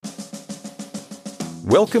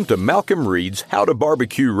Welcome to Malcom Reed's How to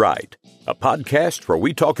Barbecue Right, a podcast where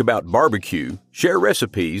we talk about barbecue, share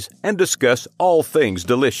recipes, and discuss all things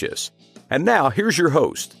delicious. And now, here's your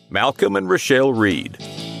host, Malcom and Rachelle Reed.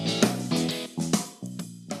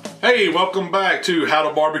 Hey, welcome back to How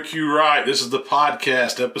to Barbecue Right. This is the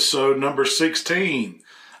podcast, episode number 16.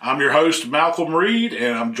 I'm your host, Malcom Reed,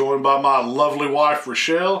 and I'm joined by my lovely wife,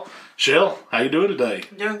 Rachelle. Rachelle, how you doing today?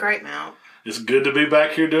 I'm doing great, Mal. It's good to be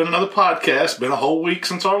back here doing another podcast. Been a whole week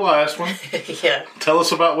since our last one. Yeah. Tell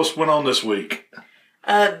us about what's went on this week.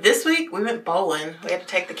 This week we went bowling. We had to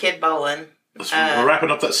take the kid bowling. We're wrapping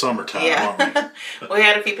up that summertime, aren't we? We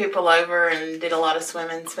had a few people over and did a lot of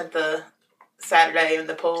swimming. Spent the Saturday in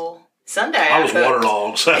the pool. Sunday I was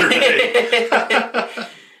waterlogged Saturday.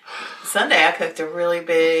 Sunday I cooked a really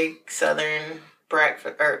big Southern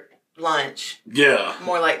breakfast or lunch. Yeah.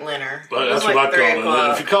 More like dinner. But that's what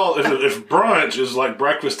I call it. If brunch is like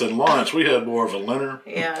breakfast and lunch, we had more of a dinner.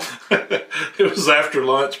 Yeah. It was after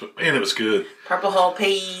lunch, but man, it was good. Purple whole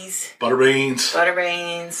peas. Butter beans,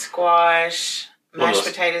 Squash, mashed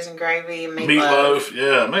potatoes and gravy, and meatloaf.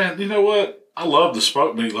 Yeah, man, you know what? I love the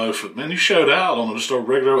smoked meatloaf, but man, you showed out on just a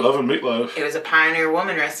regular oven meatloaf. It was a Pioneer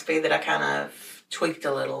Woman recipe that I kind of tweaked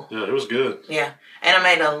a little. Yeah, it was good. Yeah. And I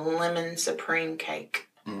made a lemon supreme cake.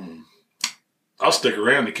 I'll stick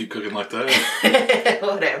around to keep cooking like that.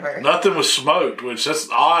 Whatever. Nothing was smoked, which that's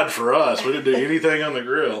odd for us. We didn't do anything on the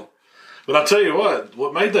grill. But I'll tell you what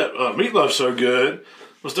made that meatloaf so good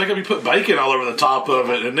was they could put bacon all over the top of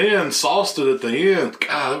it and then sauced it at the end.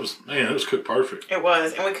 God, it was cooked perfect. It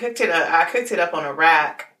was. And we cooked it I cooked it up on a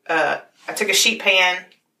rack. I took a sheet pan,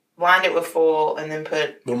 lined it with foil, and then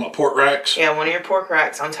put one of my pork racks. Yeah, one of your pork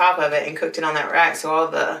racks on top of it and cooked it on that rack so all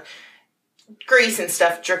the grease and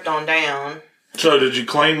stuff dripped on down. So did you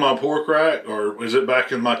clean my pork rack, or is it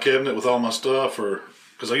back in my cabinet with all my stuff? Or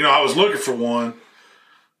because I was looking for one,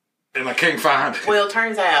 and I can't find it. Well, it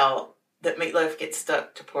turns out that meatloaf gets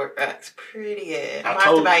stuck to pork racks pretty good. I might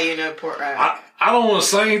have to buy you a pork rack. I don't want to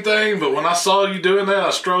say anything, but when I saw you doing that,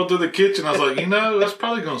 I strolled through the kitchen. I was like, that's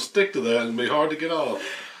probably going to stick to that and be hard to get off.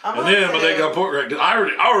 And then when they got pork rack, I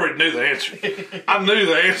already knew the answer. I knew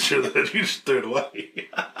the answer that you just threw it away.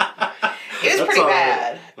 It was pretty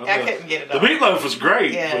bad. I couldn't get it off. The meatloaf was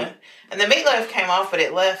great. Yeah. And the meatloaf came off, but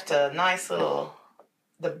it left a nice little...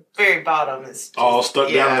 The very bottom is just, all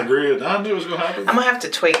stuck down in the grid. I knew it was going to happen. I'm going to have to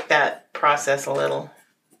tweak that process a little.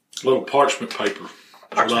 A little parchment paper.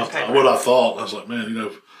 What I thought. I was like, man,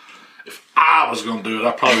 if I was going to do it,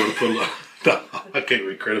 I probably would have put a little... No, I can't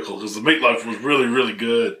be critical because the meatloaf was really, really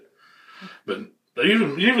good. But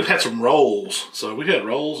you even had some rolls. So we had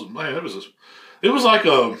rolls, and man, it was like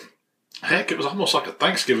it was almost like a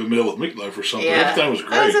Thanksgiving meal with meatloaf or something. Yeah. Everything was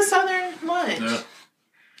great. It was a Southern lunch. Yeah.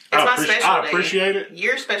 It's my specialty. I appreciate it.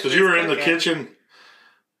 Your specialty. Because you were in the kitchen.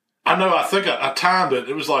 I know, I think I timed it.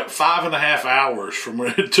 It was like 5.5 hours from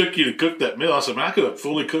when it took you to cook that meal. I said, man, I could have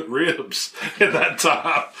fully cooked ribs in that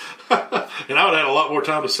time. And I would have had a lot more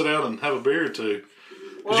time to sit down and have a beer or two.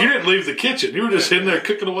 Because you didn't leave the kitchen. You were just in there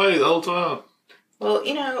cooking away the whole time. Well,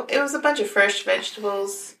 it was a bunch of fresh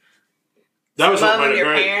vegetables. That was what made it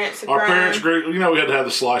great. Our parents grew. We had to have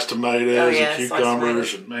the sliced tomatoes and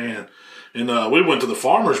cucumbers. And man. And we went to the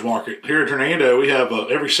farmer's market here in Hernando. We have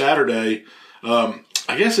every Saturday.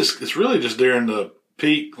 I guess it's really just during the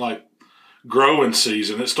peak, like, growing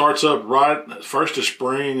season. It starts up right first of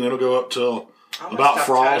spring, and it'll go up till about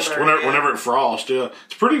frost, whenever it frosts. Yeah,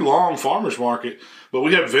 it's a pretty long farmer's market, but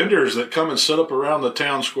we have vendors that come and set up around the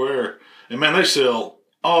town square, and man, they sell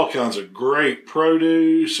all kinds of great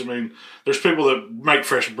produce. I mean, there's people that make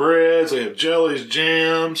fresh breads. They have jellies,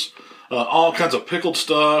 jams, all kinds of pickled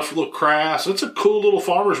stuff, little crafts. It's a cool little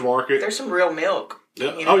farmer's market. There's some real milk.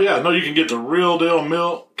 Yeah. Oh, yeah. No, you can get the real deal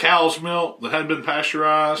milk, cow's milk that hadn't been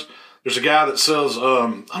pasteurized. There's a guy that sells,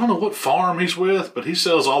 I don't know what farm he's with, but he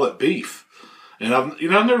sells all that beef. And I've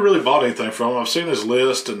never really bought anything from him. I've seen his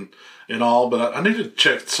list and all, but I need to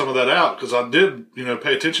check some of that out because I did,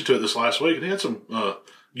 pay attention to it this last week. And he had some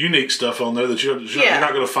unique stuff on there that you're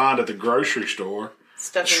not going to find at the grocery store.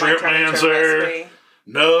 Stuff Shrimp Man's there.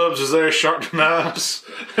 Nubs is there, sharp knives.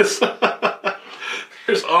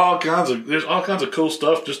 There's all kinds of cool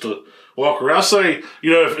stuff just to walk around. I say,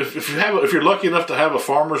 if you're lucky enough to have a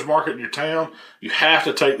farmer's market in your town, you have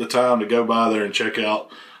to take the time to go by there and check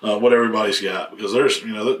out what everybody's got because there's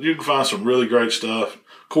you can find some really great stuff.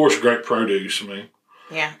 Of course, great produce.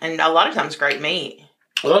 Yeah, and a lot of times great meat.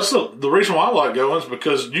 Well, that's the reason why I like going is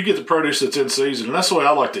because you get the produce that's in season, and that's the way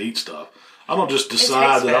I like to eat stuff. I don't just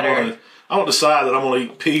decide that I don't decide that I'm going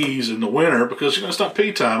to eat peas in the winter because it's not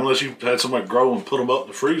pea time unless you've had somebody grow and put them up in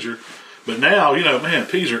the freezer. But now, man,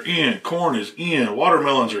 peas are in, corn is in,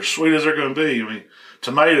 watermelons are sweet as they're going to be. I mean,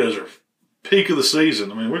 tomatoes are peak of the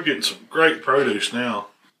season. I mean, we're getting some great produce now.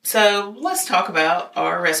 So let's talk about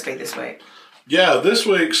our recipe this week. Yeah, this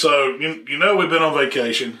week, so, we've been on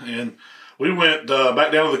vacation, and we went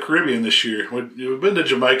back down to the Caribbean this year. We've been to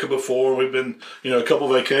Jamaica before. We've been, a couple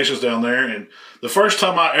vacations down there. And the first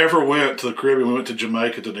time I ever went to the Caribbean, we went to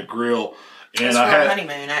Jamaica to the Negril. And our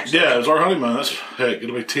honeymoon, actually. Yeah, it was our honeymoon.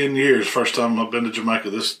 It'll be 10 years, first time I've been to Jamaica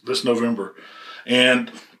this November.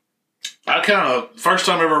 And I first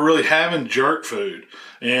time ever really having jerk food.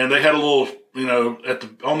 And they had a little,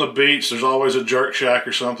 on the beach, there's always a jerk shack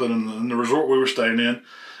or something. And in the resort we were staying in,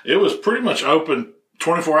 it was pretty much open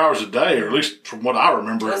 24 hours a day, or at least from what I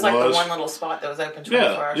remember it was. It was like the one little spot that was open 24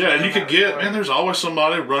 hours a day. Yeah, and you could there's always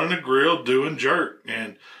somebody running a grill doing jerk.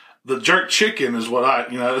 And the jerk chicken is what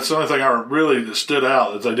that's the only thing that stood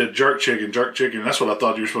out, is they did jerk chicken. That's what I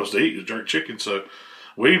thought you were supposed to eat, is jerk chicken. So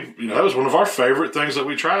that was one of our favorite things that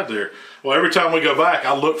we tried there. Well, every time we go back,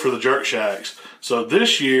 I look for the jerk shacks. So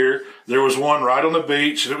this year, there was one right on the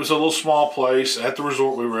beach, and it was a little small place at the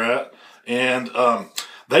resort we were at. And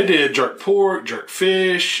they did jerk pork, jerk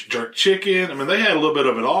fish, jerk chicken. I mean, they had a little bit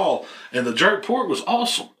of it all. And the jerk pork was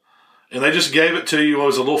awesome. And they just gave it to you. It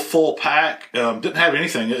was a little full pack. Didn't have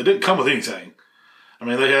anything. It didn't come with anything. I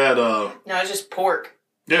mean, they had... no, it's just pork.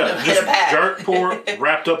 Yeah, just jerk pork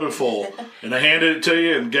wrapped up in full. And they handed it to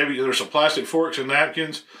you and gave you... There's some plastic forks and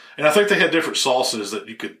napkins. And I think they had different sauces that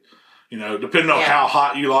you could, depending on how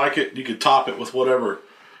hot you like it, you could top it with whatever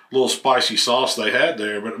little spicy sauce they had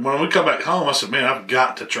there. But when we come back home, I said, man, I've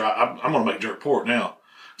got to try. I'm going to make jerk pork now.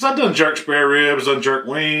 Because I've done jerk spare ribs, done jerk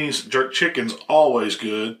wings, jerk chicken's always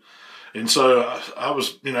good. And so I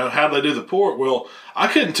was, how did they do the pork? Well, I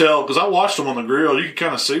couldn't tell, because I watched them on the grill. You could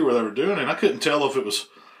kind of see where they were doing it. And I couldn't tell if it was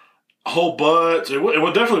whole butts. It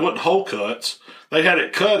definitely wasn't whole cuts. They had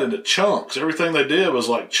it cut into chunks. Everything they did was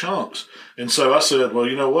like chunks. And so I said, well,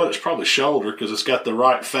 you know what? It's probably shoulder, because it's got the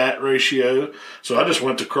right fat ratio. So I just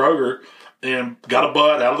went to Kroger and got a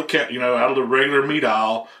butt out of the regular meat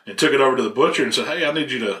aisle, and took it over to the butcher and said, hey, I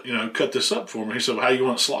need you to, cut this up for me. He said, well, how you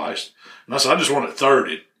want it sliced? And I said, I just want it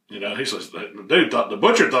thirded. He says, the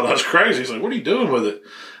butcher thought I was crazy. He's like, what are you doing with it?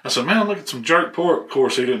 I said, man, look at some jerk pork. Of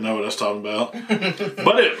course, he didn't know what I was talking about.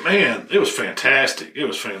 But it was fantastic. It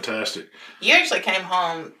was fantastic. You actually came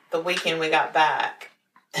home the weekend we got back.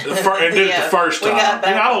 And did it the first time. We got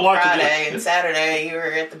back I don't on like Friday, and Saturday you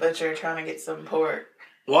were at the butcher trying to get some pork.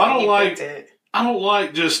 Well, I don't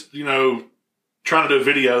like just, trying to do a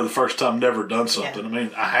video the first time, never done something. Yeah. I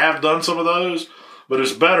mean, I have done some of those. But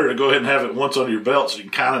it's better to go ahead and have it once under your belt, so you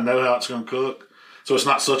can kind of know how it's going to cook. So it's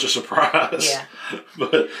not such a surprise. Yeah.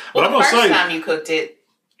 But the first time you cooked it,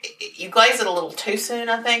 you glazed it a little too soon,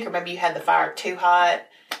 I think, or maybe you had the fire too hot,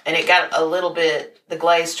 and it got the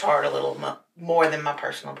glaze charred a little more than my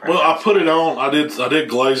personal preference. Well, I put it on. I did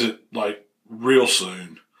glaze it like real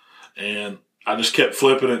soon, and I just kept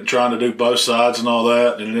flipping it and trying to do both sides and all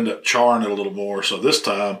that, and it ended up charring it a little more. So this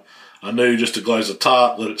time, I knew just to glaze the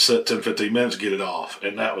top, let it sit 10, 15 minutes, get it off.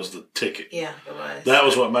 And that was the ticket. Yeah, it was. That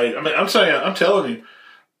was what made it. I mean, I'm telling you,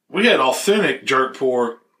 we had authentic jerk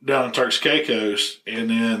pork down in Turks Caicos. And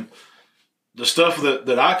then the stuff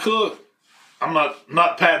that I cooked, I'm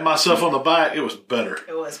not patting myself on the back. It was better.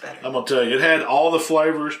 It was better. I'm going to tell you, it had all the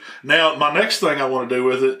flavors. Now, my next thing I want to do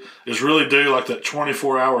with it is really do like that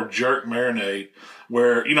 24-hour jerk marinade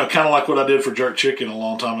where, kind of like what I did for jerk chicken a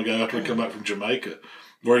long time ago after we come back from Jamaica,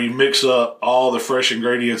 where you mix up all the fresh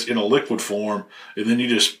ingredients in a liquid form, and then you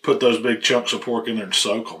just put those big chunks of pork in there and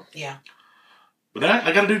soak them. Yeah. But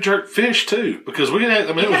I got to do jerk fish, too, because we had...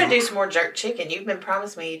 you got to do some more jerk chicken. You've been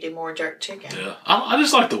promising me you do more jerk chicken. Yeah. I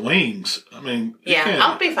just like the wings. I mean... Yeah,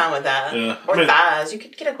 I'll be fine with that. Yeah. Or thighs. You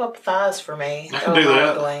could get a couple thighs for me. I can do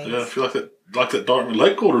that. Yeah, I feel like that Dartmouth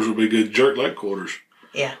leg quarters would be good. Jerk leg quarters.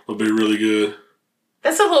 Yeah. Would be really good.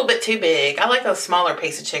 That's a little bit too big. I like a smaller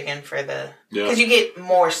piece of chicken for the... Because you get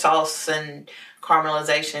more sauce and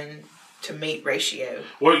caramelization to meat ratio.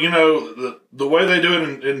 Well, the way they do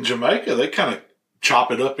it in Jamaica, they kind of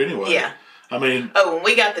chop it up anyway. Yeah. I mean... Oh, when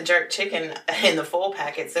we got the jerk chicken in the full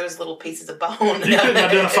packets, there was little pieces of bone. You couldn't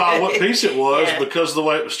identify what piece it was because of the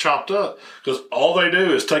way it was chopped up. Because all they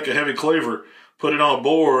do is take a heavy cleaver, put it on a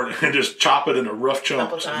board, and just chop it into rough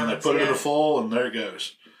chunks. And then they put it in a full, and there it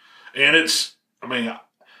goes. And it's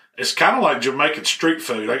kind of like Jamaican street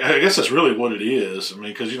food. I guess that's really what it is. I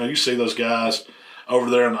mean, because, you see those guys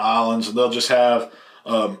over there in the islands, and they'll just have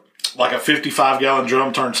like a 55-gallon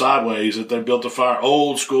drum turned sideways that they built a fire,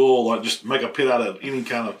 old school, like just make a pit out of any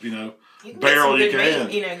kind of, barrel you can.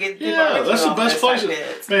 Meat, get that's the best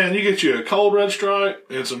place. Man, you get you a cold red stripe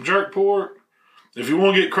and some jerk pork. If you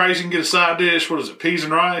want to get crazy and get a side dish, what is it, peas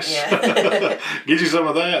and rice? Yeah. Get you some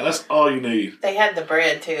of that. That's all you need. They had the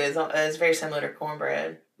bread, too. It's very similar to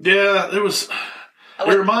cornbread. Yeah, it was...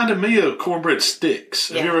 It reminded me of cornbread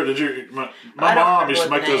sticks. Yeah. Have you ever... My mom used to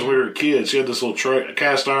make those when we were kids. She had this little tray, a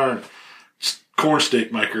cast iron corn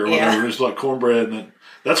stick maker or whatever. Yeah. It was like cornbread. And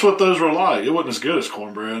that's what those were like. It wasn't as good as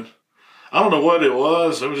cornbread. I don't know what it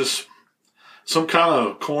was. It was just some kind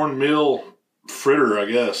of cornmeal fritter, I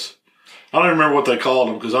guess. I don't even remember what they called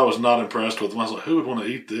them because I was not impressed with them. I was like, who would want to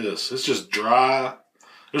eat this? It's just dry.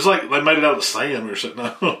 It's like they made it out of the sand or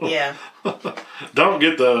something. Yeah. Don't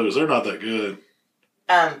get those. They're not that good.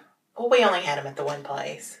 Well, we only had them at the one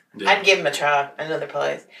place. Yeah. I'd give them a try another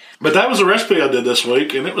place. But that was a recipe I did this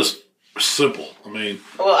week, and it was simple.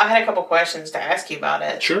 Well, I had a couple questions to ask you about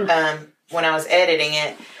it. Sure. When I was editing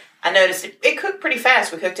it, I noticed it cooked pretty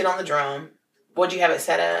fast. We cooked it on the drum. What'd you have it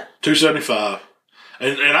set at? 275.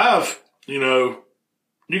 And I've... you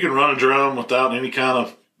can run a drum without any kind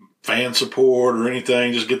of fan support or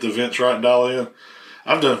anything. Just get the vents right and dial in.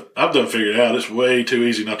 I've done figured out. It's way too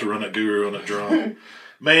easy not to run that guru on that drum.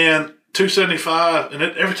 Man, 275, and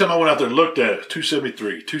every time I went out there and looked at it,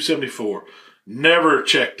 273, 274, never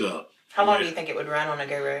checked up. How long do you think it would run on a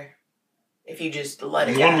guru if you just let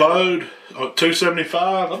it One load,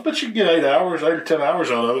 275, I bet you can get 8 or 10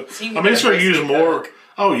 hours out of it. So it's going to use more.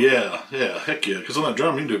 Oh, yeah, heck yeah. Because on that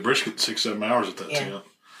drum, you can do a brisket 6-7 hours at that temp.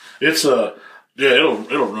 It's,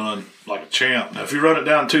 it'll run like a champ. Now, if you run it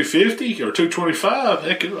down 250 or 225,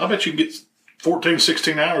 heck, I bet you can get 14,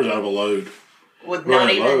 16 hours out of a load. With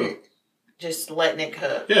not even just letting it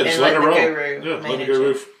cook. Yeah, just letting it roll. Letting the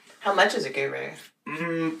guru. How much is a guru?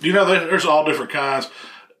 There's all different kinds.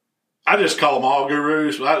 I just call them all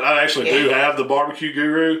gurus. I actually do have the barbecue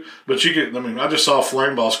guru, but you can. I just saw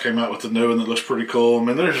Flame Boss came out with the new one that looks pretty cool.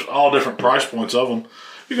 There's all different price points of them.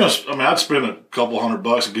 I'd spend a couple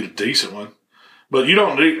 $100 and get a decent one, but you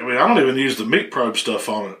don't need. I don't even use the meat probe stuff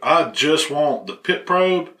on it. I just want the pit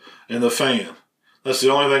probe and the fan. That's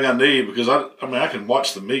the only thing I need because I can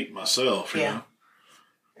watch the meat myself. You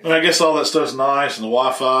know? I guess all that stuff's nice and the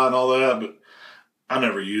Wi-Fi and all that, but I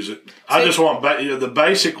never use it. I just want the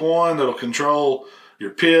basic one that'll control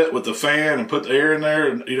your pit with the fan and put the air in there.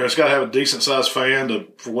 And it's got to have a decent sized fan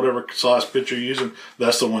for whatever size pit you're using.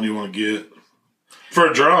 That's the one you want to get. For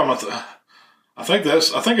a drum, I think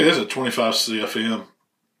it is a 25 CFM.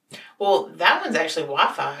 Well, that one's actually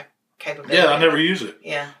Wi-Fi capability. Yeah, I never use it.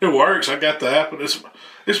 Yeah, it works. I got that, but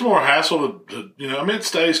it's more hassle to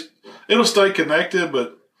it'll stay connected,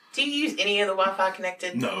 but. Do you use any of the Wi-Fi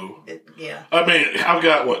connected? No. Yeah. I've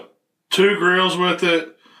got 2 grills with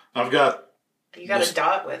it. You got a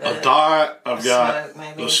dot with it. A dot. I've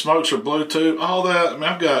got the smokes are Bluetooth. All that.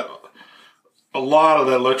 I've got a lot of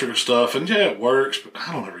that electrical stuff, and it works, but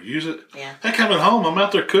I don't ever use it. Yeah. Heck, I'm at home. I'm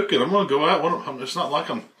out there cooking. I'm going to go out. It's not like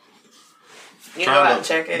I'm. You go out and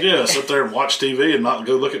check it. Yeah, sit there and watch TV and not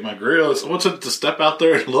go look at my grill. What's it to step out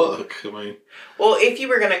there and look? Well, if you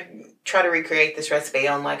were going to try to recreate this recipe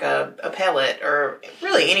on like a pellet or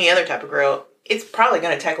really any other type of grill, it's probably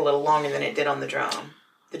going to take a little longer than it did on the drum.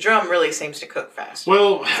 The drum really seems to cook fast.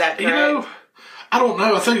 Well, is that correct? I don't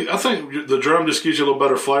know. I think the drum just gives you a little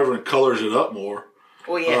better flavor and colors it up more.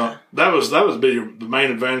 Well, yeah. That would be the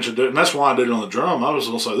main advantage of doing it. And that's why I did it on the drum. I was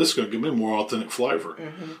going to say, this is going to give me more authentic flavor.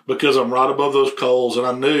 Mm-hmm. Because I'm right above those coals, and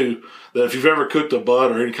I knew that if you've ever cooked a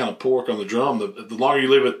butt or any kind of pork on the drum, the longer you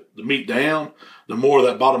leave the meat down, the more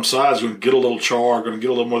that bottom side is going to get a little char, going to get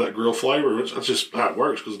a little more of that grill flavor. That's just how it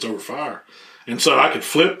works because it's over fire. And so I could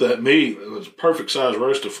flip that meat. It was a perfect size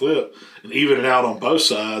roast to flip and even it out on both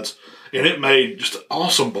sides. And it made just an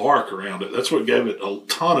awesome bark around it. That's what gave it a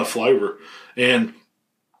ton of flavor. And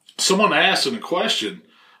someone asked in a question,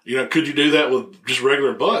 could you do that with just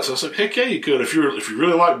regular butts? I said, heck yeah, you could. If you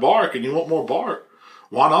really like bark and you want more bark,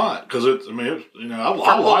 why not? Because I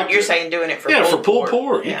like it. You're saying doing it for pulled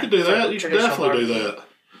pork. You could do that. You could definitely do that.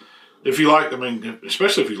 If you like,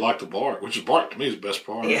 especially if you like the bark, which is bark to me is the best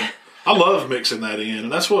part. Yeah. I love mixing that in,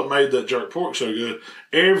 and that's what made that jerk pork so good.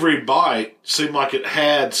 Every bite seemed like it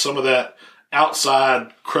had some of that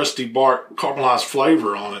outside crusty bark caramelized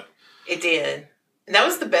flavor on it. It did. And that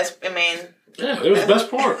was the best, yeah, it was the best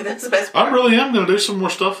part. That's the best part. I really am going to do some more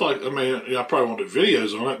stuff I probably won't do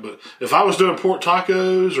videos on it, but if I was doing pork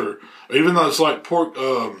tacos or even though it's like pork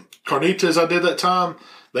carnitas I did that time,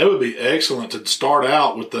 they would be excellent to start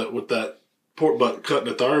out with that pork butt cut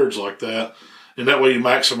into thirds like that. And that way you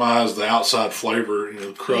maximize the outside flavor,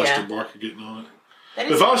 the crust and bark you're getting on it.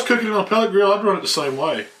 If I was cooking it on a pellet grill, I'd run it the same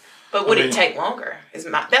way. But would it take longer?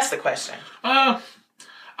 That's the question. I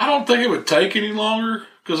don't think it would take any longer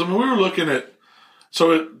because we were looking at.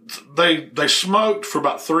 So they smoked for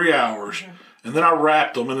about 3 hours, and then I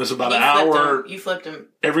wrapped them, and it's about an hour. You flipped them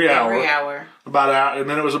every hour. About an hour, and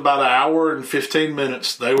then it was about an hour and 15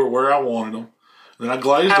 minutes. They were where I wanted them. And then I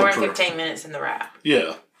glazed them for 15 minutes in the wrap.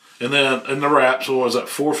 Yeah, and then in the wrap, so was that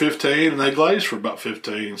 4:15, and they glazed for about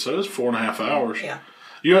 15, so it was 4.5 hours. Yeah,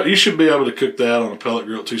 you should be able to cook that on a pellet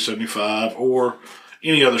grill at 275 or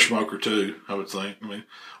any other smoker too. I would think. I mean,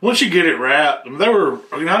 once you get it wrapped, I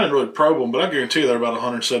didn't really probe them, but I guarantee you they're about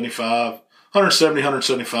 170,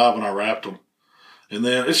 175 when I wrapped them. And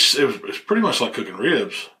then it's pretty much like cooking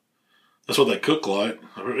ribs. That's what they cook like.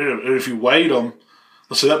 And if you weighed them,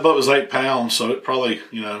 let's see, that butt was 8 pounds, so it probably,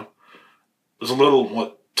 was a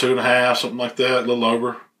little, 2.5, something like that, a little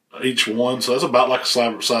over each one. So that's about like a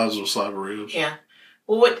size of a slab of ribs. Yeah.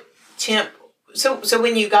 Well, what temp? So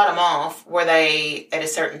when you got them off, were they at a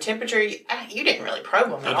certain temperature? You didn't really probe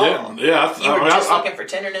them at all. I didn't. Yeah, you were just looking for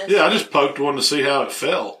tenderness. Yeah, I just poked one to see how it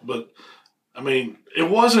felt, but I mean, it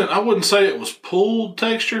wasn't. I wouldn't say it was pulled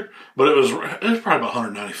texture, but it was probably about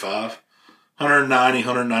 195, 190,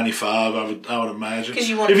 195. I would imagine. If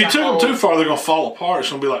you took them too far, they're going to fall apart.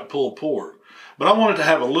 It's going to be like pulled pork. But I wanted to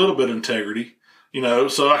have a little bit of integrity,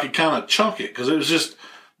 so I could kind of chunk it because it was just.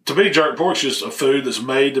 To me, jerk pork's just a food that's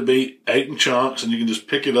made to be ate in chunks, and you can just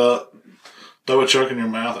pick it up, throw a chunk in your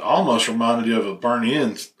mouth. It almost reminded you of a burnt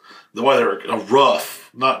ends, the way they were rough.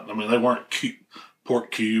 They weren't pork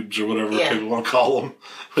cubes or whatever people want to call them.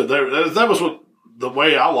 But that was the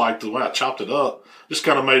way I liked the way I chopped it up. Just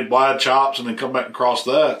kind of made wide chops and then come back and cross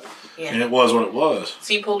that. Yeah. And it was what it was.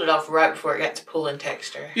 So you pulled it off right before it got to pulling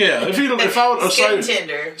texture. Yeah, if I would say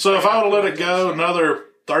tender. So if I would have let it go another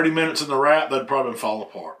 30 minutes in the wrap, they'd probably fall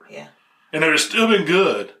apart. Yeah. And they'd have still been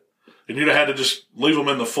good. And you'd have had to just leave them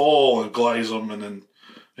in the foil and glaze them. And then,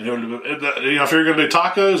 it would have been, if you're going to do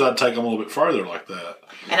tacos, I'd take them a little bit further like that.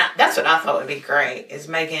 And that's what I thought would be great, is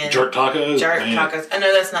making jerk tacos. Tacos. I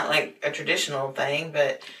know that's not like a traditional thing,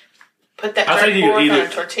 but put that jerk pork on a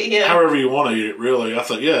tortilla. However you want to eat it, really. I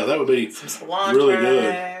thought, that would be some cilantro, really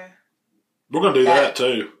good. We're going to do that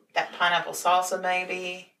too. That pineapple salsa,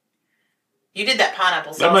 maybe. You did that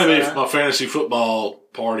pineapple salsa. That may be my fantasy football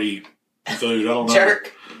party food. I don't know.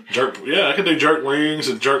 Jerk. Yeah, I could do jerk wings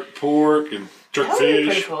and jerk pork and jerk fish. That would be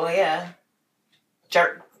pretty cool, yeah.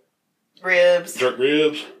 Jerk ribs.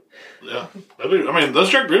 Yeah. Those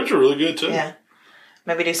jerk ribs are really good too. Yeah.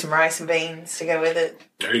 Maybe do some rice and beans to go with it.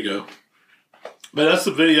 There you go. But that's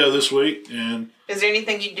the video this week. And is there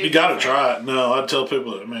anything you do? You got to try it. No, I'd tell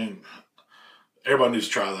people that, everybody needs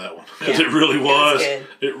to try that one because it really was.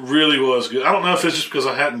 It really was good. I don't know if it's just because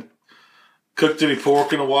I hadn't cooked any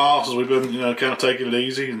pork in a while since we've been, kind of taking it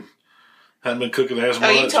easy and hadn't been cooking as much.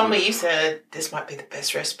 Oh, you told me, you said this might be the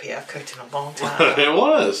best recipe I've cooked in a long time. It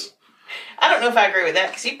was. I don't know if I agree with that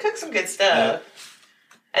because you cook some good stuff. Yeah.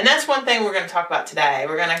 And that's one thing we're going to talk about today.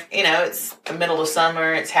 We're going to, it's the middle of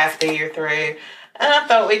summer. It's half the year through. And I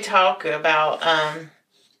thought we'd talk about,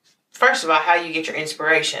 first of all, how you get your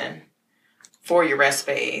inspiration for your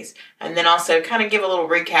recipes, and then also kind of give a little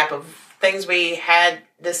recap of things we had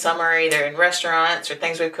this summer, either in restaurants or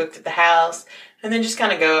things we've cooked at the house, and then just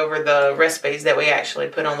kind of go over the recipes that we actually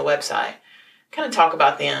put on the website. Kind of talk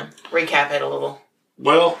about them, recap it a little.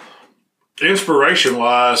 Well,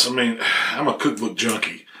 inspiration-wise, I'm a cookbook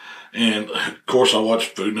junkie, and of course I watch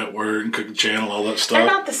Food Network and Cooking Channel, all that stuff. They're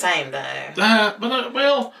not the same,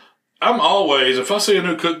 though. I'm always, if I see a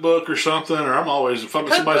new cookbook or something, or if I'm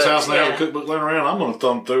at somebody's house and they have a cookbook laying around, I'm going to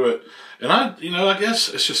thumb through it. And I guess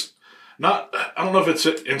it's just not, I don't know if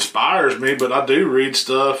it inspires me, but I do read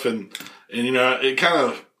stuff and it kind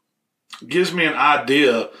of gives me an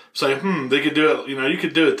idea. Say, they could do it, you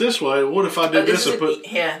could do it this way. What if I did this and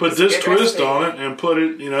put this twist on it and put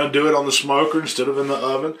it, do it on the smoker instead of in the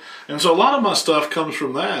oven. And so a lot of my stuff comes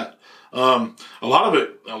from that. A lot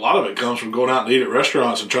of it comes from going out and eat at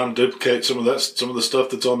restaurants and trying to duplicate some of the stuff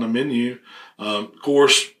that's on the menu. Of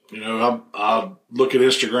course, I look at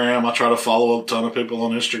Instagram. I try to follow a ton of people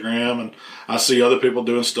on Instagram, and I see other people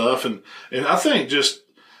doing stuff. And I think just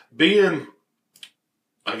being,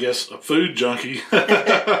 I guess, a food junkie,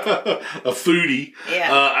 a foodie.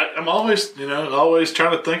 Yeah. I'm always, always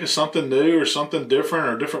trying to think of something new or something different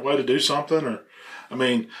or a different way to do something.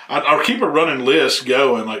 I'll keep a running list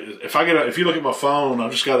going. Like if you look at my phone,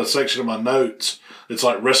 I've just got a section of my notes. It's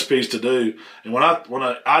like recipes to do. And when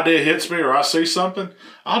an idea hits me or I see something,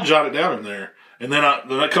 I'll jot it down in there. And then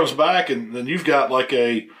it comes back, and then you've got like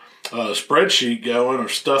a spreadsheet going or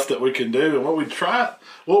stuff that we can do. And what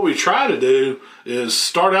we try to do is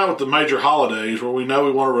start out with the major holidays where we know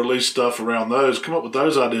we want to release stuff around those, come up with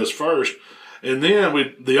those ideas first. And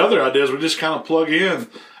then the other ideas we just kind of plug in.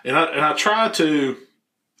 And I try to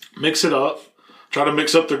mix it up. Try to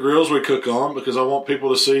mix up the grills we cook on because I want people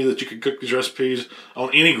to see that you can cook these recipes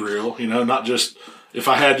on any grill, not just if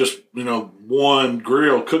I had just, one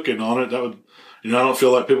grill cooking on it, that would, I don't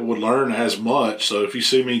feel like people would learn as much. So if you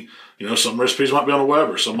see me, some recipes might be on a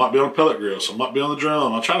Weber, some might be on a pellet grill, some might be on the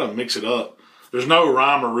drum. I try to mix it up. There's no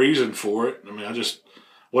rhyme or reason for it. I mean, I just,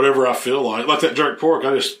 whatever I feel like that jerk pork,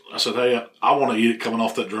 I said, hey, I want to eat it coming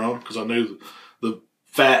off that drum because I knew the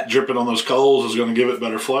fat dripping on those coals is going to give it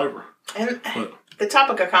better flavor. And the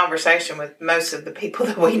topic of conversation with most of the people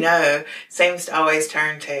that we know seems to always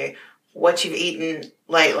turn to what you've eaten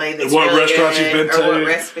lately that's what really restaurants good, you've been to, or what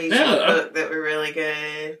recipes you cooked that were really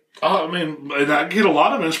good. And I get a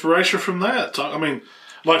lot of inspiration from that.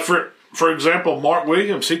 Like for example, Mark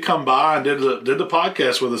Williams, he come by and did the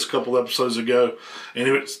podcast with us a couple episodes ago, and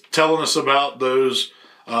he was telling us about those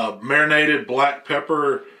marinated black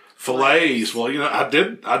pepper fillets. Well, I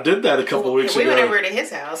did that a couple of weeks ago. We went over to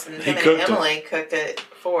his house and Emily cooked it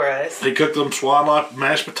for us. He cooked them swan like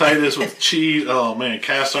mashed potatoes with cheese. Oh man,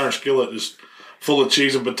 cast iron skillet is full of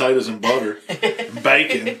cheese and potatoes and butter, and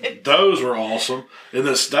bacon. Those were awesome, and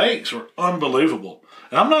the steaks were unbelievable.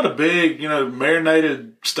 And I'm not a big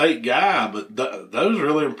marinated steak guy, but those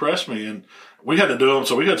really impressed me. And we had to do them.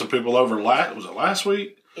 So we had some people over. Was it last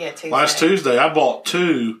week? Yeah, Tuesday. Last Tuesday, I bought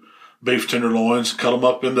 2 beef tenderloins, cut them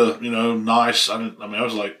up into, nice. I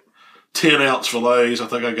was like 10-ounce fillets. I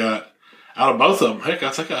think I got out of both of them. Heck, I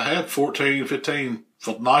think I had 14, 15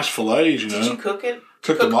 nice fillets, Did you cook it?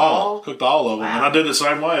 Cooked them all. Cooked all of them. Wow. And I did the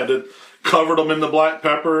same way. Covered them in the black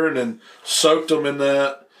pepper and then soaked them in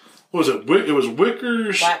that. What was it? It was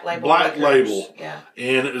Wickers Black Label. Yeah.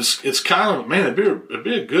 And it's kind of, man, it'd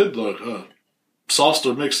be a good sauce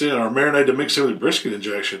to mix in or marinade to mix in with brisket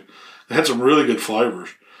injection. It had some really good flavors.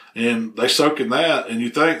 And they soak in that, and you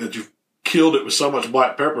think that you've killed it with so much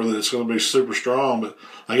black pepper that it's going to be super strong. But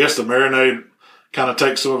I guess the marinade kind of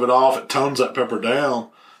takes some of it off. It tones that pepper down.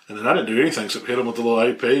 And then I didn't do anything except hit them with a little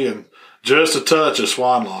AP and just a touch of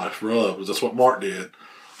Swine Life rub. That's what Mark did.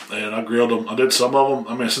 And I grilled them. I did some of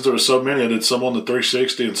them. Since there was so many, I did some on the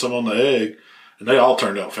 360 and some on the egg. And they all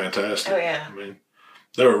turned out fantastic. Oh, yeah.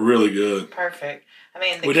 They were really good. Perfect.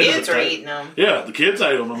 The kids were eating them. Yeah, the kids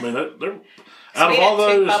ate them. They're so out of all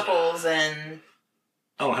those. 2 couples and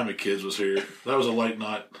I don't know how many kids was here. That was a late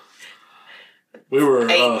night. We were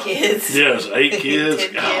 8 kids. Yeah, it was 8 kids.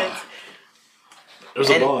 10 kids. It was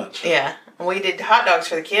a bunch. Yeah, we did hot dogs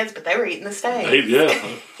for the kids, but they were eating the steak.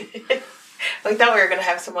 Yeah. We thought we were going to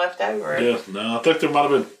have some left over. Yeah, no, I think there might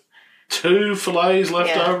have been 2 fillets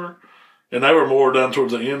left over. And they were more done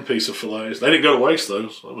towards the end piece of fillets. They didn't go to waste, though.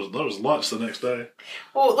 So that was lunch the next day.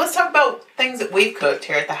 Well, let's talk about things that we've cooked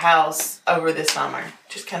here at the house over this summer.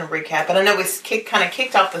 Just kind of recap. And I know we kind of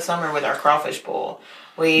kicked off the summer with our crawfish bowl.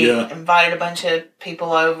 We invited a bunch of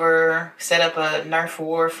people over, set up a Nerf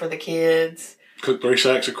war for the kids. Cooked 3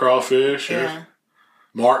 sacks of crawfish. Yeah.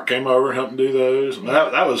 Mark came over and helped him do those.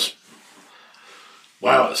 That was...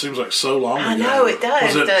 Wow, it seems like so long ago. I know, it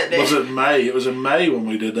does, doesn't it? Was it May? It was in May when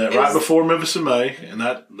we did that, right before Memphis in May, and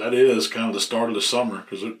that is kind of the start of the summer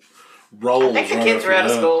because it rolls. I think the kids were out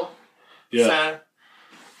of school. Yeah. So.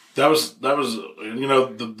 That was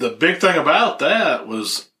the big thing about that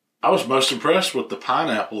was I was most impressed with the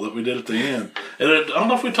pineapple that we did at the end. And I don't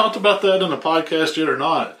know if we talked about that in the podcast yet or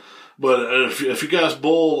not, but if you guys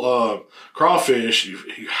boil crawfish,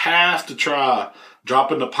 you have to try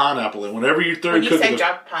dropping the pineapple in. Whenever you When you say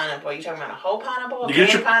drop pineapple, are you talking about a whole pineapple? You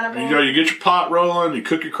get your pot rolling, you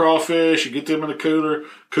cook your crawfish, you get them in the cooler,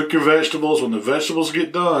 cook your vegetables. When the vegetables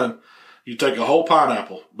get done, you take a whole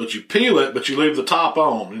pineapple, but you peel it, but you leave the top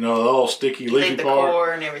on. The all sticky, leafy part.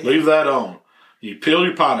 Core and everything. Leave that on. You peel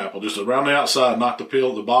your pineapple just around the outside, knock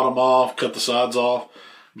the bottom off, cut the sides off,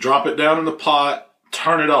 drop it down in the pot,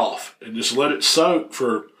 turn it off, and just let it soak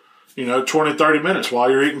for 20, 30 minutes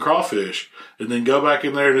while you're eating crawfish. And then go back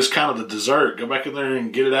in there, just kind of the dessert. Go back in there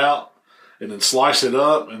and get it out and then slice it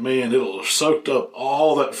up. And, man, it'll have soaked up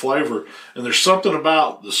all that flavor. And there's something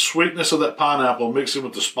about the sweetness of that pineapple mixing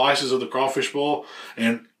with the spices of the crawfish bowl.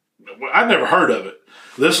 And I'd never heard of it.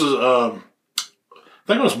 This is, I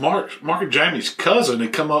think it was Mark and Jamie's cousin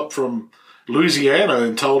had come up from Louisiana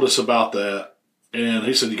and told us about that. And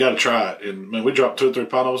he said, you got to try it. And, man, we dropped 2 or 3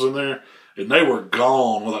 pineapples in there. And they were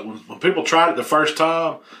gone. When people tried it the first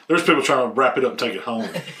time, there was people trying to wrap it up and take it home.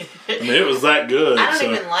 It was that good. I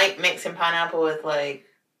don't even like mixing pineapple with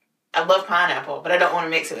I love pineapple, but I don't want to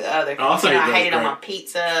mix it with other things. I hate it on my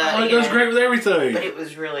pizza. Oh, it goes great with everything. But it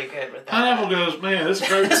was really good with that. Pineapple goes, man, it's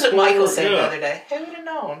great. That's what Michael said the other day. Who would have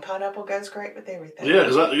known? Pineapple goes great with everything. Yeah,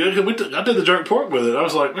 because I did the jerk pork with it. I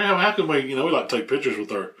was like, man, how can we, we like to take pictures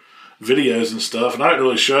with our videos and stuff. And I didn't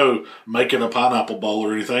really show making a pineapple bowl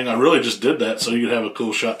or anything. I really just did that so you'd have a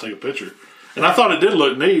cool shot, take a picture. And I thought it did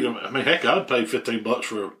look neat. I mean, heck, I'd pay $15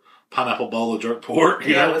 for a pineapple bowl of jerk pork.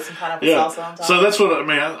 You know? With some pineapple salsa on top. So that's what I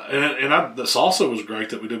mean. The salsa was great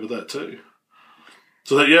that we did with that too.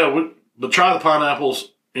 So that but try the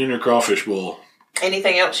pineapples in your crawfish bowl.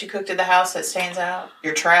 Anything else you cooked at the house that stands out?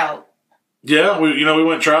 Your trout. Yeah, we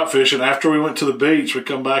went trout fishing. After we went to the beach, we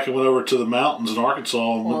come back and went over to the mountains in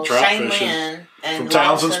Arkansas and went trout fishing. From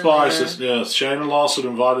Towns and Spices. Yeah, Shane and Lawson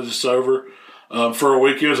invited us over for a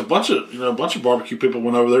week. There was a bunch of barbecue people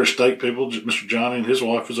went over there, steak people. Mr. Johnny and his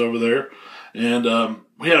wife was over there. And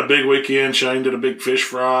we had a big weekend. Shane did a big fish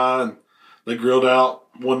fry, and they grilled out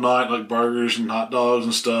one night like burgers and hot dogs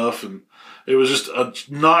and stuff. And it was just a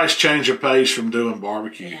nice change of pace from doing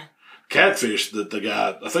barbecue. Yeah. Catfish that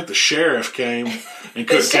I think the sheriff came and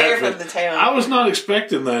cooked catfish. Of the town. I was not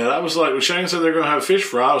expecting that. I was like, when Shane said they're going to have a fish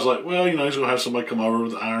fry, I was like, well, he's going to have somebody come over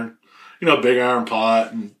with an iron, a big iron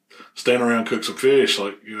pot and stand around and cook some fish.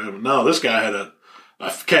 Like, no, this guy had a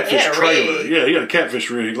catfish trailer. Yeah, he had a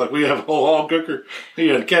catfish rig. Like, we have a whole hog cooker. He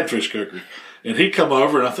had a catfish cooker. And he come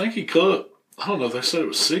over, and I think he cooked, I don't know if they said it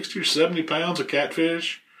was 60 or 70 pounds of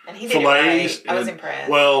catfish. And he did fillets. It right. I was impressed.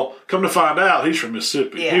 Well, come to find out, he's from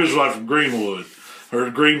Mississippi. Yeah. He was like from Greenwood or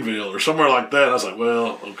Greenville or somewhere like that. I was like,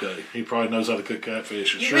 well, okay, he probably knows how to cook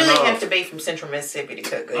catfish. And you really have to be from Central Mississippi to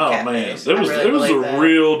cook good catfish. Oh man, it was the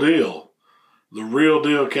real deal. The real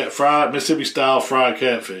deal fried Mississippi style fried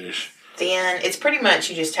catfish. Then it's pretty much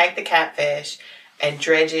you just take the catfish and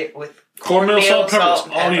dredge it with cornmeal, salt, and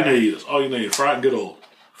pepper. All you need. That's all you need. Fry it in good oil.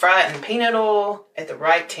 Fry it in peanut oil at the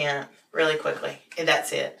right temp really quickly. And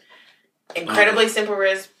that's it. Incredibly simple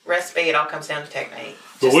recipe. It all comes down to technique.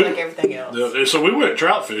 Just like everything else. Yeah, so we went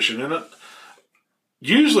trout fishing, and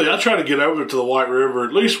usually I try to get over to the White River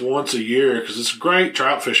at least once a year because it's great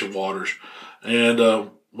trout fishing waters.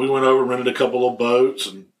 And we went over, rented a couple of boats,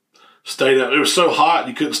 and stayed out. It was so hot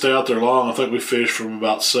you couldn't stay out there long. I think we fished from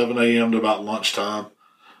about 7 a.m. to about lunchtime,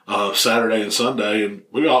 Saturday and Sunday. And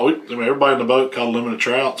everybody in the boat caught a limit of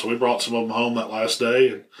trout, so we brought some of them home that last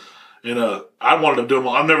day. And I wanted to do them.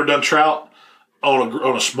 I've never done trout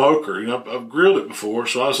on a smoker. I've grilled it before,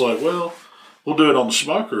 so I was like, well, we'll do it on the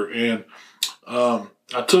smoker. And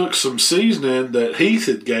I took some seasoning that Heath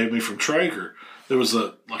had gave me from Traeger. There was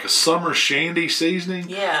a summer shandy seasoning.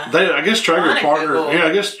 Yeah. I guess Traeger partnered. Yeah,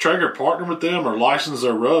 I guess Traeger partnered with them or licensed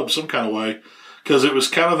their rub some kind of way because it was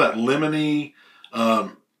kind of that lemony. I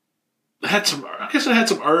guess it had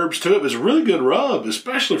some herbs to it. It was a really good rub,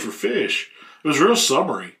 especially for fish. It was real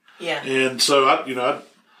summery. Yeah. And so I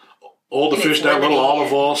oiled the fish down a little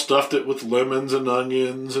olive oil, stuffed it with lemons and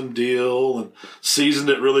onions and dill, and seasoned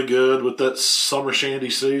it really good with that summer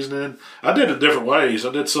shandy seasoning. I did it different ways.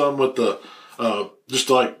 I did some with the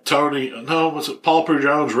just like Paul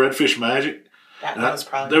Prud'hon's Redfish Magic. That was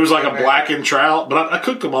probably there was like a blackened trout, but I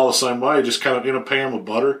cooked them all the same way, just kind of in a pan with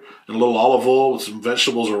butter and a little olive oil with some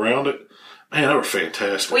vegetables around it. Man, they were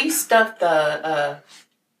fantastic. We stuffed the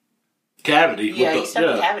cavity. Yeah, you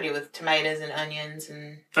stuffed the cavity with tomatoes and onions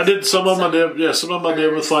and. I did some of them. I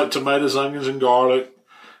did with like tomatoes, onions, and garlic,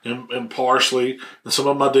 and parsley. And some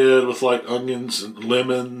of them I did with like onions and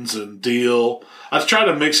lemons and dill. I tried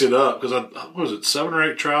to mix it up because 7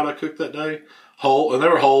 or 8 trout I cooked that day whole, and they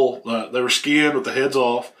were whole. They were skinned with the heads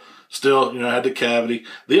off. Still, I had the cavity.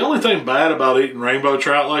 The only thing bad about eating rainbow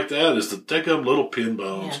trout like that is the daggum little pin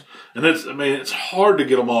bones, and it's hard to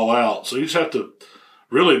get them all out. So you just have to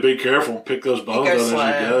really be careful and pick those bones out as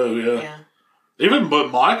you go. Yeah.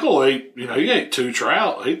 But Michael ate. He ate 2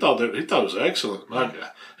 trout. He thought it was excellent.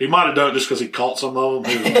 He might have done it just because he caught some of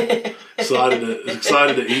them. He was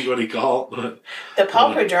excited to eat what he caught. The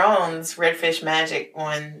Paul Prud'hon's Redfish Magic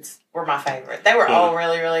ones were my favorite. They were all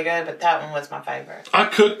really, really good, but that one was my favorite. I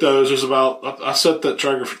cooked those. I set that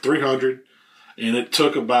Traeger for 300, and it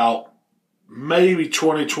took about maybe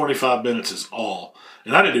 20, 25 minutes is all.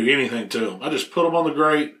 And I didn't do anything to them. I just put them on the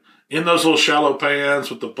grate in those little shallow pans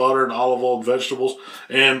with the butter and olive oil and vegetables.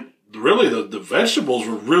 And really, the vegetables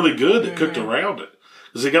were really good that cooked around it.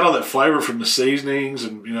 Because they got all that flavor from the seasonings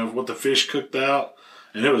and, what the fish cooked out.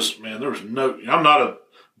 And it was, there was I'm not a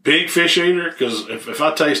big fish eater because if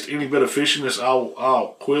I taste any bit of fishiness,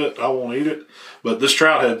 I'll quit. I won't eat it. But this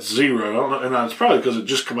trout had 0. I don't know. And it's probably because it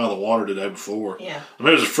just come out of the water the day before. Yeah. It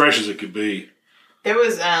was as fresh as it could be. There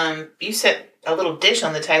was, you set a little dish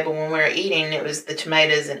on the table when we were eating. It was the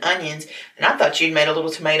tomatoes and onions, and I thought you'd made a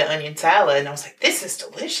little tomato onion salad, and I was like, "This is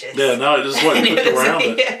delicious." Yeah, no, it just wasn't cooked around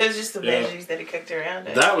it. Yeah, it was just the veggies that he cooked around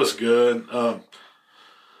it. That was good.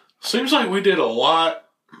 Seems like we did a lot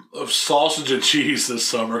of sausage and cheese this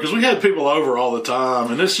summer because we had people over all the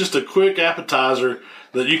time, and it's just a quick appetizer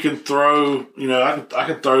that you can throw. You know, I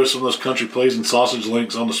can throw some of those country pleasing sausage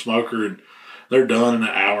links on the smoker, and they're done in an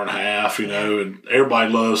hour and a half. You know, and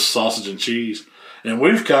everybody loves sausage and cheese. And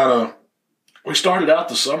we started out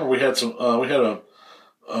the summer. We had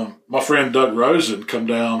my friend Doug Rosen come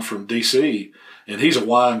down from D.C., and he's a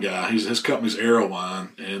wine guy. His company's Arrow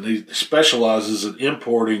Wine, and he specializes in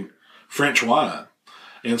importing French wine.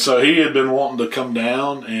 And so he had been wanting to come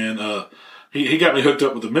down, and he got me hooked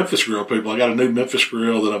up with the Memphis Grill people. I got a new Memphis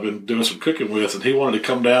Grill that I've been doing some cooking with, and he wanted to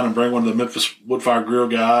come down and bring one of the Memphis Woodfire Grill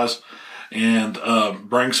guys and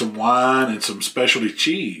bring some wine and some specialty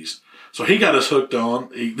cheese. So he got us hooked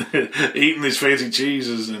on eating these fancy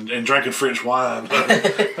cheeses and drinking French wine.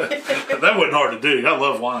 That wasn't hard to do. I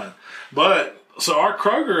love wine. But so our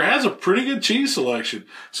Kroger has a pretty good cheese selection.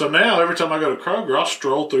 So now every time I go to Kroger, I'll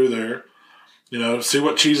stroll through there, you know, see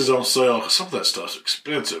what cheese is on sale. 'Cause some of that stuff's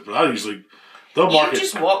expensive, but they'll mark it. You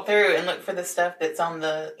just walk through and look for the stuff that's on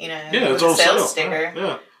the, it's on sales sale. sticker.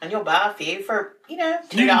 Yeah. And you'll buy a few for,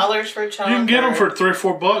 $2 for a chunk. You can get them for $3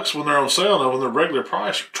 or $4 when they're on sale. Now, when they're regular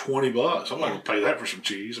price, $20. I'm not going to pay that for some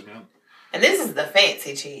cheese. And this is the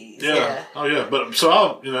fancy cheese. Yeah. Oh, yeah. But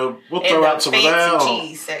so we'll throw out some of that.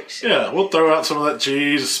 Cheese section. Yeah, we'll throw out some of that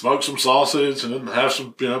cheese, smoke some sausage, and then have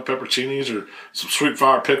some, pepperoncinis or some sweet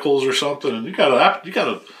fire pickles or something. And you got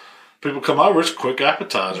to people come over. It's a quick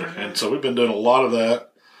appetizer, and so we've been doing a lot of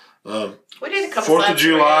that. We did a couple 4th of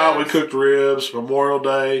July, ribs. we cooked ribs. Memorial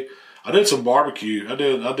Day, I did some barbecue. I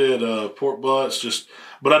did pork butts,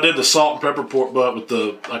 but I did the salt and pepper pork butt with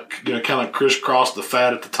the kind of crisscross the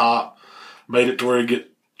fat at the top, made it to where it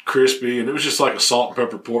get crispy, and it was just like a salt and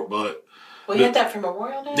pepper pork butt. We had that for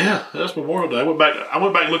Memorial Day. Yeah, that's Memorial Day. I went back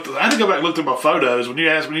and looked. I had to go back and look through my photos when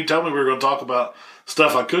you told me we were going to talk about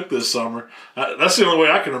stuff I cooked this summer. That's the only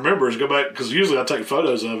way I can remember is go back because usually I take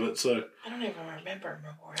photos of it. So I don't even remember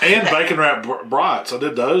Memorial and Day. bacon wrapped brats. I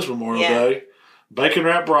did those Memorial Day. Bacon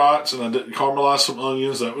wrapped brats, and I did caramelize some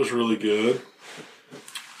onions. That was really good.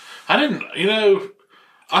 I didn't,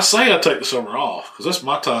 I say I take the summer off because that's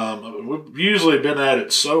my time. We've usually been at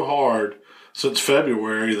it so hard since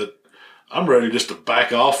February that I'm ready just to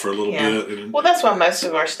back off for a little bit. Well, that's why most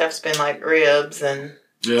of our stuff's been like ribs and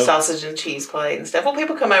sausage and cheese plate and stuff. Well,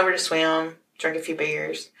 people come over to swim, drink a few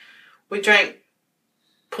beers. We drank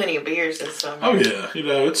plenty of beers this summer. Oh, yeah.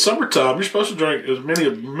 It's summertime. You're supposed to drink as many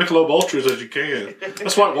Michelob Ultras as you can.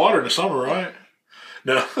 That's white water in the summer, right?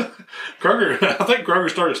 No. I think Kroger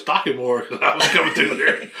started stocking more because I was coming through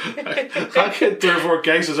there. I get 3 or 4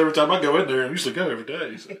 cases every time I go in there, and I used to go every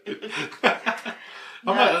day. So.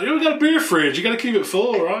 I'm like, we got a beer fridge. You got to keep it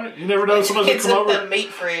full, right? You never know somebody's going to come over. It's the meat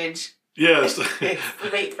fridge. Yes. It's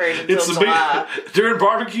the meat fridge until July. During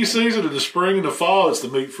barbecue season, in the spring and the fall, it's the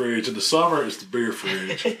meat fridge. In the summer, it's the beer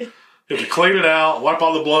fridge. You have to clean it out, wipe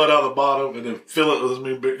all the blood out of the bottom, and then fill it with as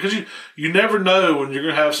many beer. Because you never know when you're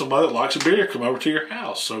going to have somebody that likes a beer come over to your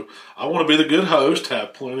house. So I want to be the good host,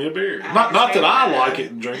 have plenty of beer. Not that I like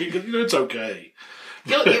it and drink it, because it's okay.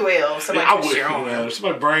 You will. Somebody puts your own. If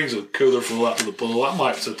somebody brings a cooler full out to the pool, I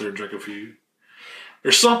might sit there and drink a few.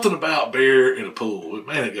 There's something about beer in a pool.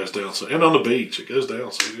 Man, it goes down so. And on the beach, it goes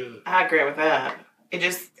down so good. I agree with that. It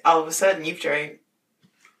just, all of a sudden, you've drank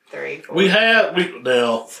 3, 4. We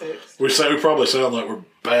probably sound like we're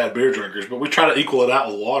bad beer drinkers, but we try to equal it out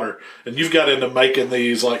with water. And you've got into making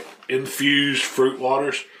these like infused fruit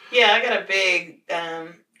waters. Yeah, I got a big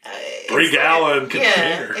 3-gallon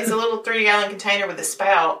container. Yeah, it's a little 3-gallon container with a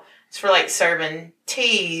spout. It's for like serving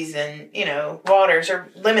teas and, waters or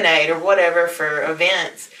lemonade or whatever for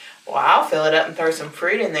events. Well, I'll fill it up and throw some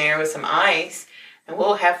fruit in there with some ice, and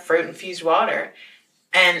we'll have fruit infused water.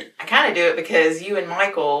 And I kind of do it because you and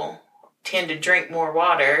Michael tend to drink more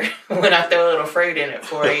water when I throw a little fruit in it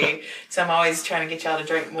for you. So I'm always trying to get y'all to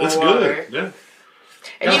drink more water. That's good,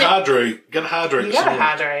 yeah. Gotta hydrate. Gotta hydrate. You gotta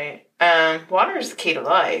hydrate. Water is the key to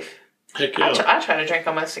life. Heck yeah. I try to drink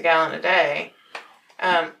almost a gallon a day.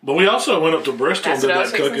 But we also went up to Bristol and did that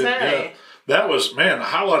cooking. Yeah. That was, the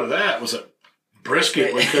highlight of that was that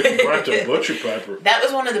brisket we cooked wrapped in butcher paper. That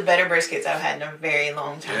was one of the better briskets I've had in a very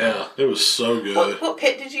long time. Yeah, it was so good. What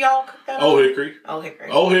pit did y'all cook that on? Old Hickory.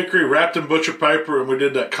 Old Hickory wrapped in butcher paper, and we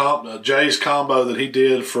did that Jay's combo that he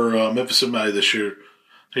did for Memphis in May this year.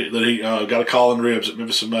 He got a call in ribs at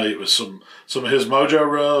Memphis and May. It was some of his Mojo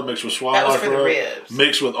rub mixed with Swan Life rub, ribs.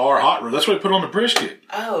 mixed with our hot rub. That's what he put on the brisket.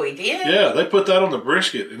 Oh, he did? Yeah, they put that on the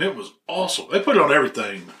brisket, and it was awesome. They put it on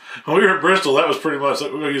everything. When we were at Bristol, that was pretty much, we're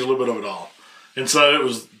going to use a little bit of it all. And so it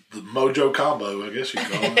was the Mojo combo, I guess you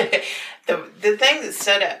call it. the thing that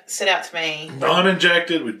stood out to me.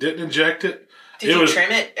 Uninjected. We didn't inject it. Did you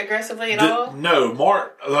trim it aggressively at all? No.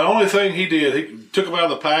 Mark, the only thing he did, he took them out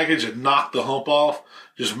of the package and knocked the hump off.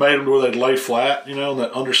 Just made them to where they'd lay flat, on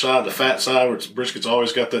that underside, the fat side, where brisket's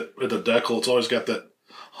always got that, at the decal, it's always got that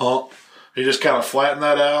hump. He just kind of flattened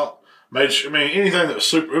that out. Anything that was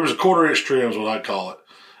super, it was a 1/4-inch trim is what I'd call it.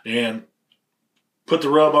 And put the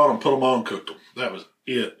rub on them, put them on, cooked them. That was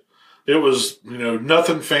it. It was,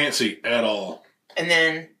 nothing fancy at all. And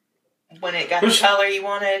then when it got the color you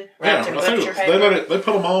wanted, wrapped in butcher paper? They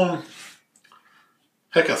put them on,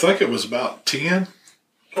 heck, I think it was about 10.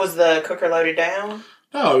 Was the cooker loaded down?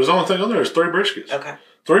 No, it was the only thing on there was 3 briskets. Okay.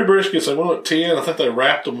 3 briskets, they went at 10. I think they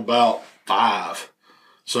wrapped them about 5.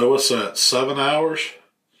 So what's that, 7 hours?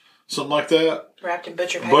 Something like that. Wrapped in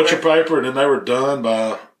butcher paper. Butcher paper, and then they were done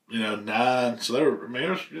by, 9. So they were, it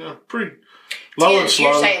was, pretty low and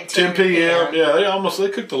slow. You're saying 10 p.m. Yeah, they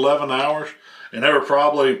cooked 11 hours. And they were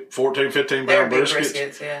probably 14, 15 pound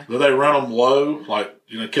briskets. Yeah. But they run them low,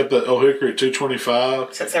 kept that old hickory at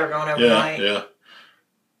 225. Since they were going overnight. Yeah.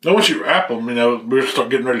 Now, once you wrap them, we start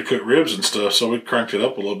getting ready to cook ribs and stuff, so we cranked it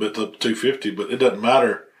up a little bit to 250, but it doesn't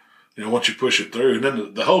matter, once you push it through. And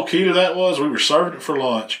then the whole key to that was we were serving it for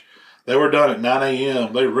lunch. They were done at 9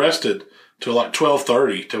 a.m. They rested till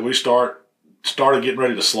 12:30 till we started getting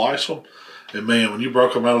ready to slice them. And, man, when you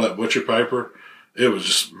broke them out of that butcher paper, it was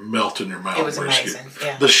just melting your mouth. It was amazing,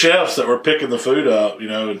 yeah. The chefs that were picking the food up,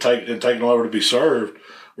 and taking them over to be served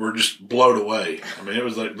were just blown away. It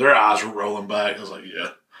was like their eyes were rolling back. I was like,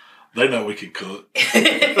 yeah. They know we can cook.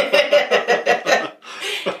 The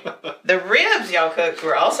ribs y'all cooked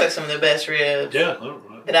were also some of the best ribs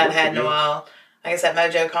that I've had in a while. I guess that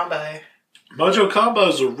Mojo combo. Mojo combo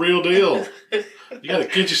is a real deal. You got to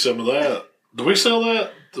get you some of that. Do we sell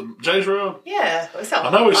that? The Jay's rub? Yeah, we sell a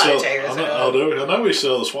lot of Jay's rub. I know we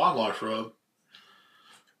sell the Swan Life rub.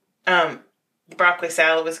 The broccoli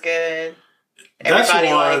salad was good.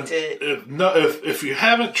 Everybody liked it. If you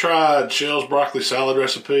haven't tried Shell's broccoli salad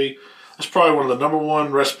recipe, that's probably one of the number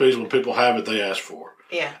one recipes when people have it, they ask for.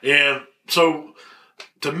 Yeah. And so,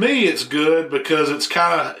 to me, it's good because it's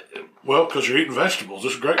kind of, because you're eating vegetables.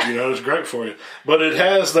 It's great, it's great for you. But it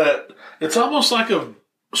has that, it's almost like a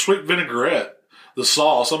sweet vinaigrette, the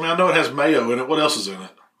sauce. I know it has mayo in it. What else is in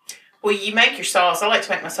it? Well, you make your sauce. I like to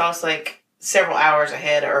make my sauce several hours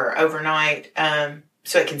ahead or overnight.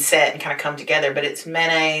 So it can set and kind of come together. But it's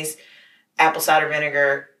mayonnaise, apple cider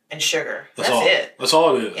vinegar, and sugar. That's it. That's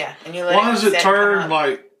all it is. Yeah. And why does it turn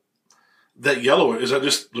that yellow? Is that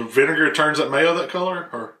just the vinegar turns that mayo that color?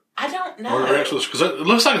 Or I don't know. Because it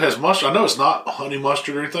looks like it has mustard. I know it's not honey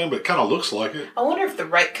mustard or anything, but it kind of looks like it. I wonder if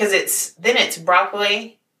because it's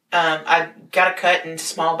broccoli. I got to cut into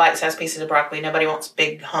small bite-sized pieces of broccoli. Nobody wants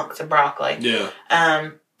big hunks of broccoli. Yeah.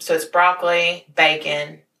 So it's broccoli,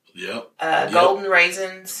 bacon. Yep. Golden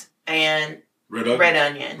raisins and red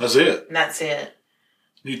onion. That's it. And that's it.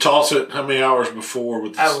 You toss it how many hours before?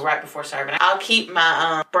 Right before serving. I'll keep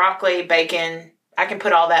my broccoli, bacon. I can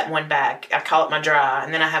put all that in one bag. I call it my dry.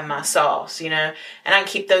 And then I have my sauce, And I can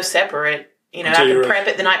keep those separate. I can prep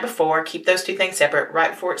it the night before, keep those two things separate.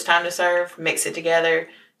 Right before it's time to serve, mix it together,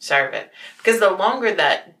 serve it. Because the longer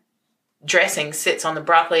that dressing sits on the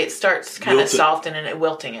broccoli, it starts kind of softening and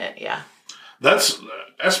wilting it, yeah. That's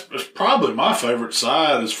probably my favorite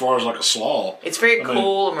side as far as a slaw. It's very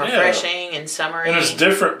cool and refreshing and summery. And it's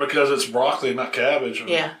different because it's broccoli, not cabbage.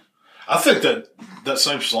 Yeah. I think that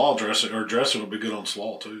same slaw dressing would be good on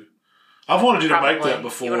slaw too. I've wanted you to make that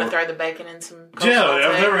before. You want to throw the bacon in some coleslaw? Yeah,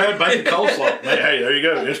 I've never had bacon coleslaw. Hey, there you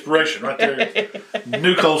go. Inspiration right there.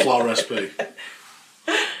 New coleslaw recipe.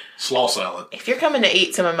 Slaw salad. If you're coming to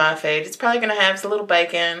eat some of my food, it's probably going to have some little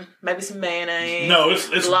bacon, maybe some mayonnaise. No, it's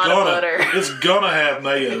a lot of butter. It's gonna have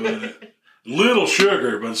mayo in it. Little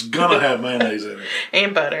sugar, but it's gonna have mayonnaise in it.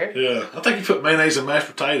 And butter. Yeah, I think you put mayonnaise in mashed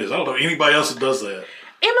potatoes. I don't know anybody else that does that.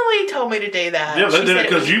 Emily told me to do that. Yeah, they did it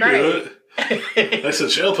because you do it. They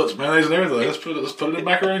said Shell puts mayonnaise in everything. Let's put it in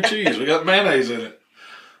macaroni and cheese. We got mayonnaise in it.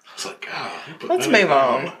 I was like, God. Let's move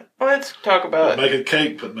on. Let's talk about making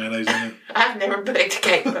cake. Put mayonnaise in it. I've never baked a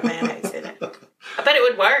cake with mayonnaise in it. I bet it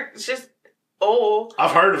would work. It's just oil.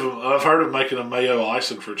 I've heard of making a mayo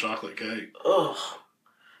icing for a chocolate cake. Ugh.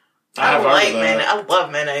 I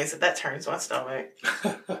love mayonnaise. That turns my stomach.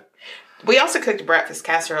 We also cooked a breakfast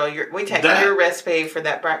casserole. We take your recipe for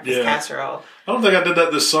that breakfast casserole. I don't think I did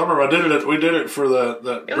that this summer. We did it for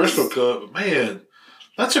that Bristol Cup. But man,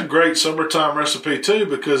 that's a great summertime recipe too,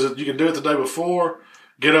 because you can do it the day before,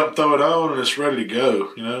 get up, throw it on, and it's ready to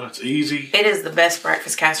go. You know, it's easy. It is the best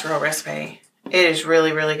breakfast casserole recipe. It is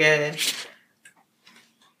really, really good.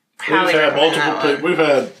 We've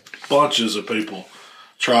had bunches of people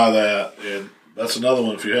try that, and that's another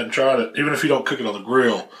one. If you hadn't tried it, even if you don't cook it on the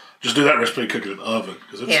grill, just do that recipe, cook it in the oven,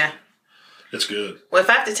 because it's good. Well, if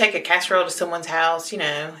I have to take a casserole to someone's house, you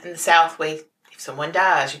know, in the South, if someone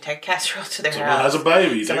dies, you take a casserole to their house. Someone has a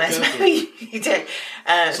baby. Someone gets the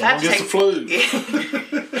flu.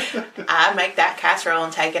 I make that casserole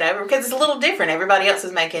and take it over, because it's a little different. Everybody else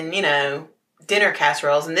is making, you know, dinner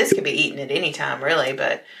casseroles, and this could be eaten at any time, really,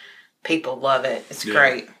 but people love it. It's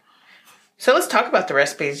great. So let's talk about the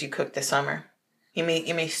recipes you cooked this summer. You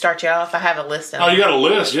mean start you off? I have a list of them. Oh, you got a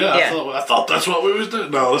list? Yeah. I thought that's what we was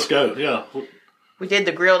doing. No, let's go. Yeah. We did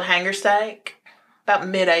the grilled hanger steak about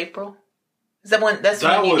mid-April. Is that one? That's the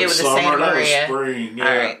one you did with the Santa Maria. That was spring. Yeah.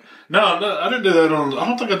 All right. No, I didn't do that on. I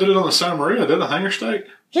don't think I did it on the Santa Maria. I did the hanger steak.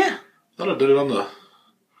 Yeah. I thought I did it on the.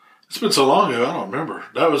 It's been so long ago. I don't remember.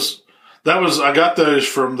 That was. I got those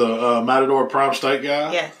from the Matador Prime Steak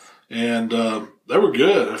guy. Yes. And they were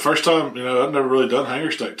good. The first time, you know, I'd never really done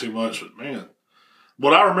hanger steak too much, but man.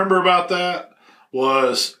 What I remember about that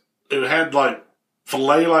was it had like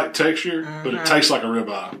filet-like texture, but it tastes like a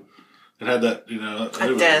ribeye. It had that, you know, it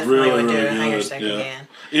was really, really good. Hanger steak again.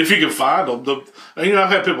 If you can find them. You know, I've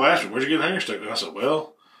had people ask me, where'd you get hanger steak? And I said,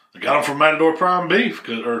 well, I got them from Matador Prime Beef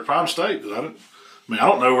or Prime Steak. I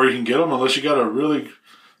don't know where you can get them unless you got a really,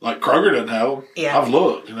 like Kroger doesn't have them. Yeah. I've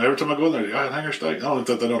looked. You know, every time I go in there, I had hanger steak. I don't even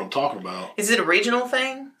think they know what I'm talking about. Is it a regional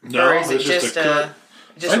thing? No, or is it just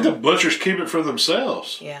I think the butchers keep it for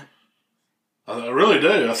themselves. Yeah. I really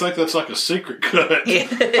do. I think that's like a secret cut.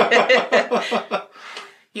 Yeah.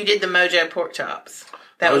 You did the Mojo pork chops.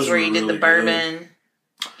 That was where you did the bourbon.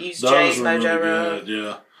 Used Jay's Mojo rub.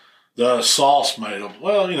 Yeah. The sauce made them.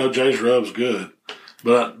 Well, you know, Jay's rub's good.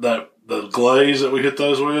 But the glaze that we hit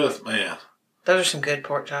those with, man. Those are some good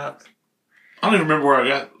pork chops. I don't even remember where I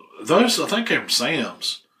got those. I think came from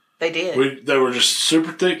Sam's. They did. They were just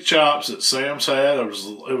super thick chops that Sam's had.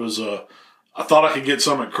 I thought I could get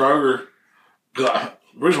some at Kroger. The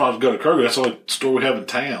reason why I was going to Kroger, that's the only store we have in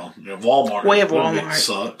town. You know, Walmart. We have Walmart. It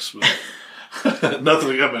sucks. But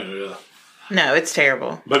nothing. Yeah. No, it's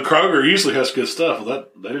terrible. But Kroger usually has good stuff. Well,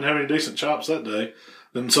 they didn't have any decent chops that day.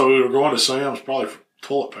 And so we were going to Sam's probably for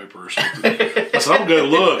toilet paper or something. I said, I'm going to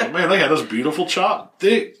look. And man, they had those beautiful chop,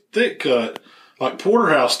 thick cut, like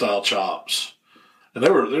porterhouse style chops. And they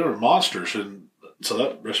were monsters, and so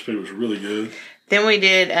that recipe was really good. Then we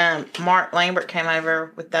did. Mark Lambert came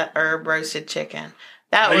over with that herb roasted chicken.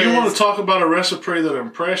 You want to talk about a recipe that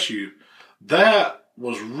impressed you? That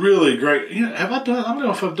was really great. You know, I don't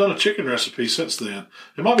know if I've done a chicken recipe since then.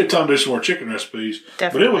 It might be time to do some more chicken recipes.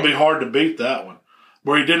 Definitely. But it would be hard to beat that one,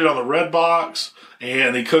 where he did it on the red box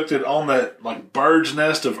and he cooked it on that like bird's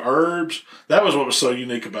nest of herbs. That was what was so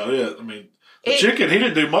unique about it. I mean, the chicken, he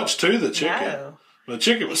didn't do much to the chicken. No. The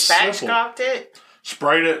chicken was simple. Spatchcocked it.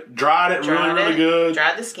 Sprayed it, dried it really good.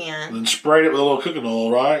 Dried the skin. And then sprayed it with a little cooking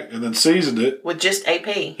oil, right? And then seasoned it. With just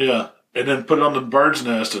AP. Yeah. And then put it on the bird's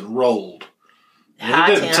nest and rolled.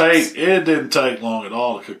 And it didn't take long at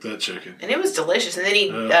all to cook that chicken. And it was delicious. And then he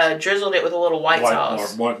drizzled it with a little white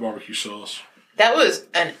sauce. White barbecue sauce. That was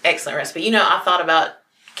an excellent recipe. You know, I thought about,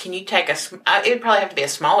 can you take it would probably have to be a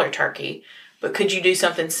smaller turkey, but could you do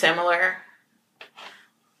something similar?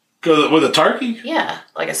 With a turkey? Yeah,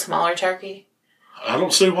 like a smaller turkey. I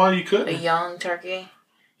don't see why you couldn't. A young turkey.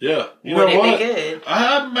 Yeah, you know what? Be good?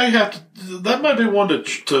 I may have to. That might be one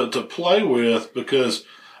to play with, because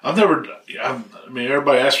I've never. I mean,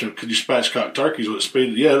 everybody asks me, "Could you spatchcock turkeys with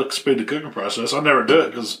speed?" Yeah, it'll speed the cooking process. I never do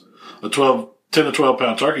it because a 10 to 12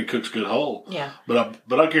 pound turkey cooks good whole. Yeah, but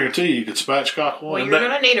I guarantee you could spatchcock one. Well, you're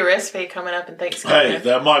going to need a recipe coming up in Thanksgiving. Hey,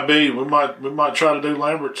 that might be. We might try to do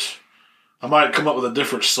Lambert's. I might come up with a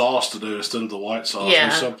different sauce to do instead of the white sauce. Yeah,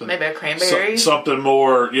 or something, maybe a cranberry. Something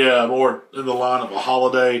more in the line of a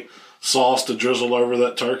holiday sauce to drizzle over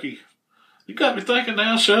that turkey. You got me thinking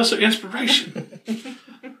now. Show us an inspiration.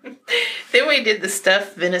 Then we did the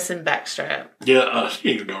stuffed venison backstrap. Yeah,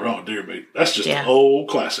 you ain't gonna go wrong with deer meat. That's just an old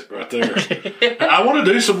classic right there. I want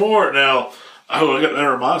to do some more now. That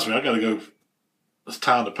reminds me. I got to go. It's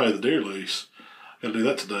time to pay the deer lease. Got to do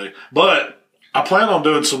that today. But I plan on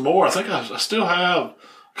doing some more. I think I still have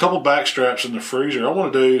a couple backstraps in the freezer. I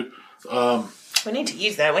want to do. We need to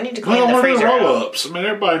use that. We need to clean the freezer out. Roll-ups. I mean,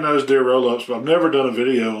 everybody knows deer roll-ups, but I've never done a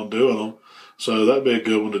video on doing them. So that'd be a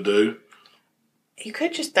good one to do. You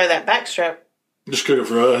could just throw that backstrap. Just cook it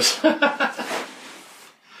for us.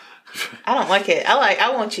 I don't like it.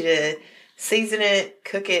 I want you to season it,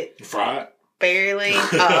 cook it. Fry it. Barely.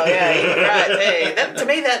 Oh, yeah, you can fry it too. To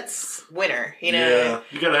me, that's winter, you know. Yeah,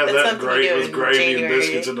 you got to have that great with gravy and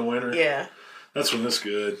biscuits in the winter. Yeah. That's when it's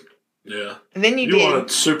good. Yeah. And then you want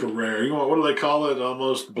it super rare. You want, what do they call it?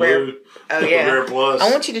 Almost blue? Rare. Oh, yeah. Rare plus. I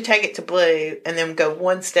want you to take it to blue and then go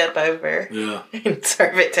one step over. Yeah. And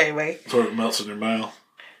serve it to me. So it melts in your mouth.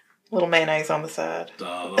 A little mayonnaise on the side.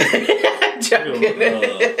 Joking.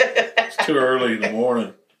 It's too early in the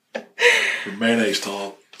morning for mayonnaise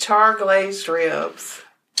talk. Char glazed ribs.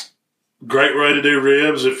 Great way to do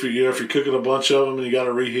ribs if you're cooking a bunch of them and you got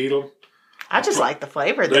to reheat them. I just like the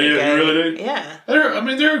flavor. You really do? Yeah.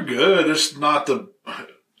 They're good. It's not to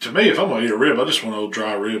me, if I'm going to eat a rib, I just want a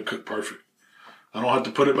dry rib cooked perfect. I don't have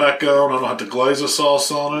to put it back on. I don't have to glaze the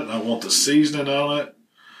sauce on it. I want the seasoning on it.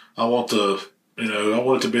 I want I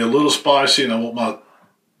want it to be a little spicy, and I want my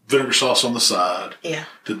vinegar sauce on the side. Yeah.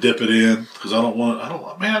 To dip it in, because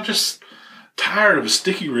I'm just tired of a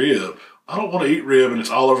sticky rib. I don't want to eat rib and it's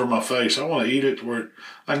all over my face. I want to eat it where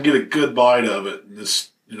I can get a good bite of it. And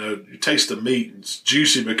it's, you taste the meat and it's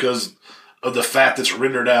juicy because of the fat that's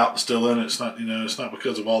rendered out and still in it. It's not, it's not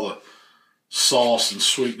because of all the sauce and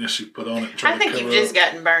sweetness you put on it. I think you've just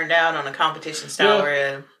gotten burned out on a competition style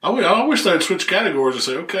rib. I wish they'd switch categories and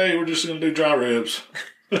say, okay, we're just going to do dry ribs.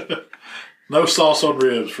 No sauce on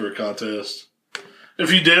ribs for a contest.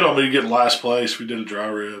 If you did them, you'd get last place if you did a dry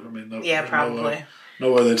rib. Probably.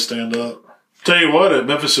 No way they'd stand up. Tell you what, at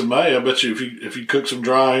Memphis in May, I bet you if you cook some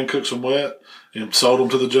dry and cook some wet and sold them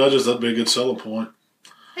to the judges, that'd be a good selling point.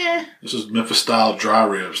 Yeah. This is Memphis-style dry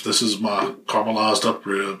ribs. This is my caramelized up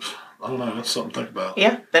ribs. I don't know. That's something to think about.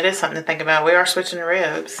 Yeah, that is something to think about. We are switching to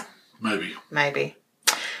ribs. Maybe.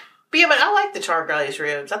 But I like the char glazed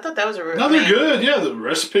ribs. I thought that was a No, they're good. Yeah, the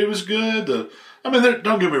recipe was good.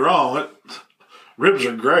 Don't get me wrong. Ribs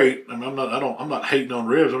are great. I'm not hating on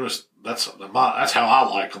ribs. That's how I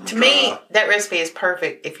like them. To me, that recipe is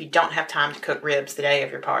perfect if you don't have time to cook ribs the day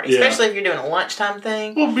of your party, especially if you're doing a lunchtime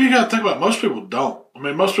thing. Well, you got to think about it. Most people don't.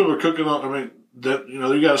 Most people are cooking on.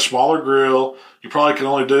 You got a smaller grill. You probably can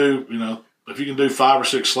only do if you can do 5 or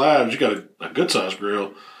 6 slabs, you got a good sized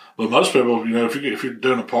grill. But most people, if you're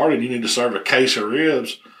doing a party and you need to serve a case of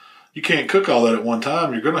ribs, you can't cook all that at one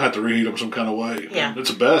time. You're going to have to reheat them some kind of way. Yeah.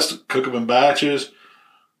 It's the best to cook them in batches,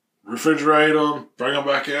 refrigerate them, bring them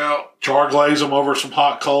back out, char glaze them over some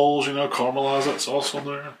hot coals, caramelize that sauce on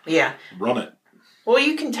there. Yeah. Run it. Well,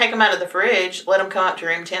 you can take them out of the fridge, let them come up to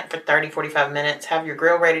room temp for 30, 45 minutes, have your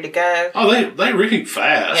grill ready to go. Oh, they reheat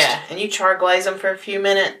fast. Yeah, and you char glaze them for a few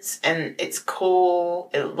minutes, and it's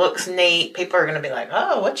cool. It looks neat. People are going to be like,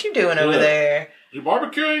 oh, what you doing over there? You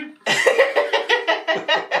barbecuing?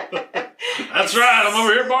 That's right. I'm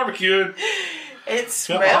over here barbecuing. It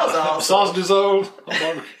smells awesome. Sausages on.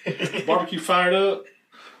 Barbecue fired up.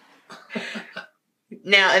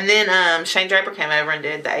 Now and then, Shane Draper came over and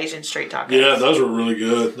did the Asian street tacos. Yeah, those were really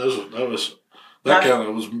good. That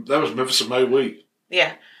was Memphis in May week.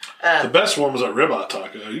 Yeah, the best one was that ribeye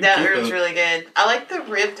taco. That was really good. I like the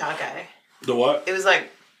rib taco. The what? It was like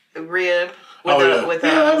a rib with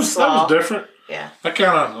that was different. Yeah,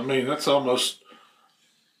 that's almost.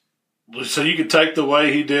 So you could take the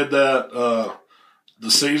way he did that, the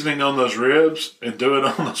seasoning on those ribs, and do it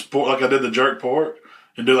on those pork like I did the jerk pork.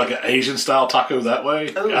 And do like an Asian style taco that way.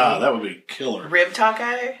 Ooh. God, that would be killer. Rib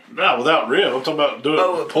taco? No, without rib. I'm talking about doing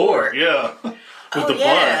it with pork. Yeah. With the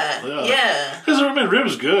butt. Yeah. Because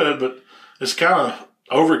rib's good, but it's kind of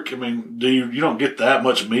over. You don't get that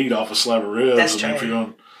much meat off a slab of ribs. That's true. If you're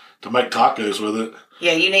going to make tacos with it.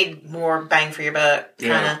 Yeah, you need more bang for your buck.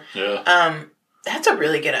 Yeah. That's a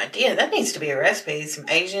really good idea. That needs to be a recipe. Some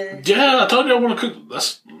Asian. Yeah, I told you I want to cook.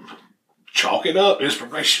 Let's chalk it up.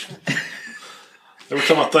 Inspiration. Every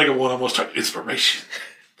time I think of one, I'm going to start inspiration.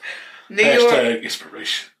 Hashtag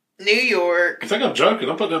inspiration. New York. You think I'm joking?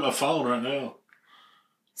 I'm putting it in my phone right now.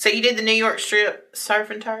 So you did the New York Strip surf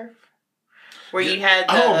and turf? Where you had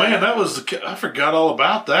that was I forgot all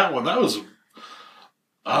about that one. That was...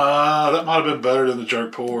 that might have been better than the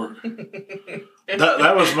jerk pork.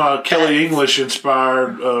 that was my Kelly English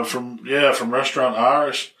inspired from Restaurant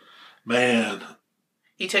Irish. Man...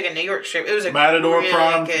 You took a New York strip. It was a Matador really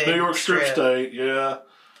Prime New York strip steak. Yeah,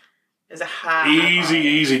 it was a high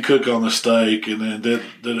easy cook on the steak, and then did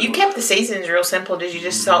it. You kept the seasonings real simple. Did you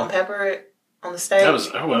just salt and pepper it on the steak? I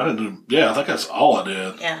didn't do. Yeah, I think that's all I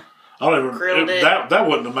did. Yeah, I don't even. Grilled it. That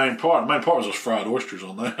wasn't the main part. The main part was those fried oysters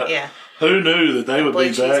on that. Yeah. Who knew that they would be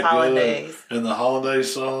that hollandaise. Good? And the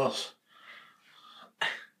hollandaise sauce.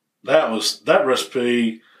 That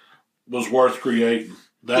recipe was worth creating.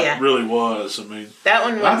 That really was. I mean, that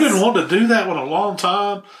one was, I've been wanting to do that one a long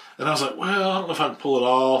time, and I was like, well, I don't know if I can pull it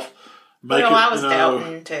off. I was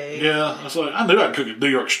doubting too. Yeah, I was like, I knew I could cook a New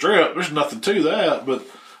York strip. There's nothing to that,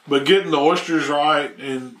 but getting the oysters right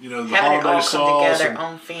and the having holiday it all sauce come together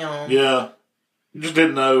on film. Yeah, you just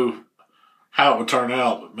didn't know how it would turn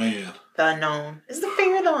out, but man, the unknown is the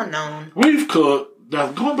fear of the unknown. We've cooked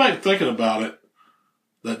now. Going back and thinking about it,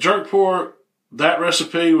 that jerk pork, that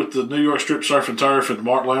recipe with the New York strip surf and turf and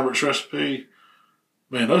Mark Lambert's recipe,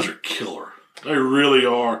 man, those are killer. They really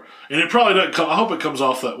are. And it probably doesn't come, I hope it comes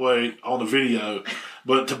off that way on the video.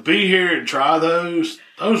 But to be here and try those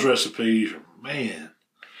recipes, man,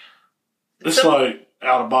 it's like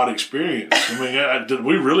out-of-body experience. I mean, did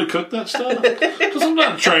we really cook that stuff? Because I'm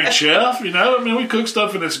not a trained chef, I mean, we cook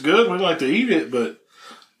stuff and it's good and we like to eat it. But,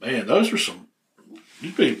 man, those are some,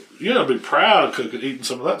 you gotta be proud of eating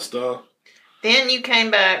some of that stuff. Then you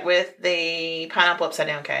came back with the pineapple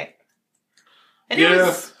upside-down cake. And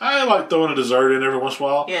I like throwing a dessert in every once in a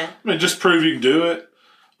while. Yeah. I mean, just prove you can do it.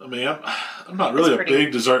 I mean, I'm not really a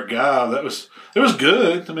big dessert guy. It was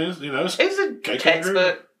good. I mean, it was a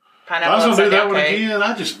textbook pineapple. If I was going to do that one again,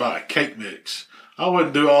 I'd just buy a cake mix. I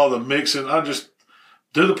wouldn't do all the mixing. I'd just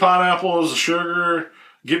do the pineapples, the sugar,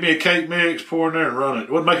 give me a cake mix, pour in there and run it.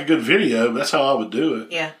 It wouldn't make a good video, but that's how I would do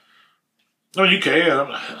it. Yeah. I mean, you can.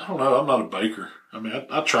 I don't know. I'm not a baker. I mean,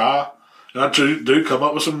 I try. And I do come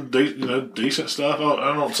up with some decent stuff.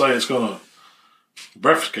 I don't say it's going to...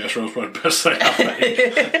 Breakfast casserole is probably the best thing I make.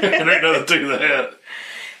 And there ain't nothing to that.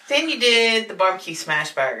 Then you did the barbecue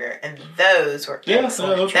smash burger, and those were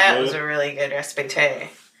excellent. That was a really good recipe too.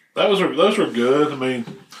 Those were good. I mean,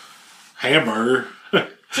 hamburger.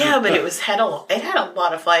 Yeah, but it had a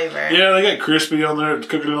lot of flavor. Yeah, they got crispy on there.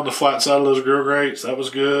 Cooking it on the flat side of those grill grates. That was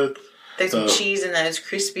good. There's some cheese in those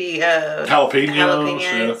crispy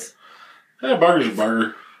jalapenos. Yeah, burger's a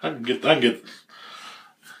burger. I can get that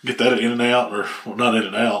at In-N-Out, or well, not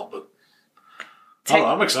In-N-Out, but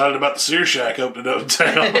I'm excited about the Sear Shack opening up in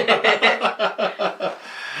town.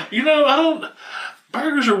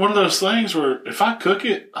 Burgers are one of those things where if I cook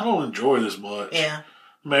it, I don't enjoy it as much. Yeah.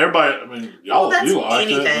 I mean, y'all do like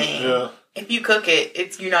anything. it. Yeah. If you cook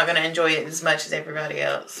it, you're not going to enjoy it as much as everybody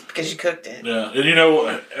else because you cooked it. Yeah, and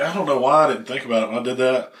I don't know why I didn't think about it when I did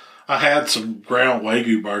that. I had some ground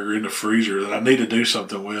Wagyu burger in the freezer that I need to do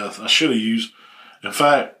something with. I should have used. In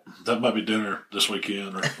fact, that might be dinner this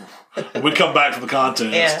weekend. Or when we come back from the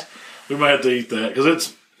contest, we might have to eat that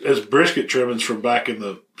because it's brisket trimmings from back in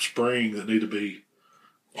the spring that need to be.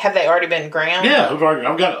 Have they already been ground? Yeah, I've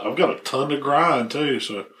got a ton to grind too.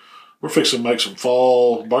 So we're fixing to make some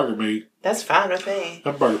fall burger meat. That's fine with me.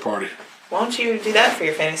 Have a burger party. Why don't you do that for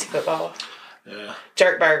your fantasy football? Yeah.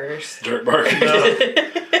 Jerk burgers. Jerk burgers. No.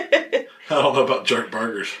 I don't know about jerk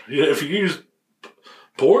burgers. Yeah, if you use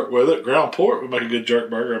pork with it, ground pork would make a good jerk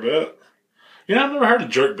burger, I bet. I've never heard of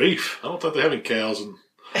jerk beef. I don't think they have any cows.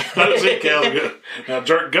 I don't see cows good. Now,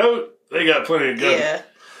 jerk goat, they got plenty of goat. Yeah.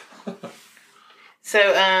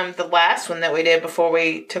 So, the last one that we did before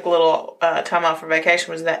we took a little time off for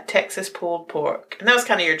vacation was that Texas pulled pork. And that was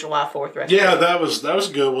kind of your July 4th recipe. Yeah, that was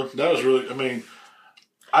a good one. That was really,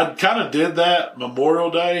 I kind of did that Memorial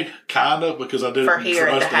Day, because I did for it here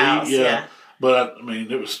for us at the to house, eat. Yeah. But,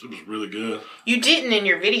 it was really good. You didn't in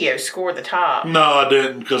your video score the top. No, I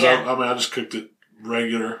didn't because, I just cooked it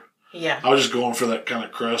regular. Yeah. I was just going for that kind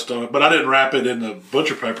of crust on it. But I didn't wrap it in the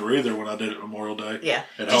butcher paper either when I did it Memorial Day. Yeah.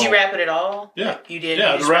 Did you wrap it at all? Yeah. You did?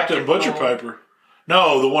 Yeah, I wrapped it in butcher paper.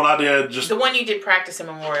 No, the one I did the one you did practice in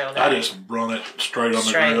Memorial Day. I just run it straight on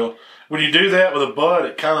the grill. When you do that with a bud,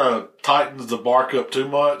 it kind of tightens the bark up too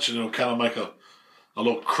much, and it'll kind of make a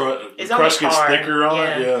little crust gets thicker on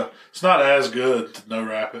it. Yeah, it's not as good to no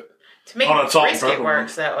wrap it. To me, brisket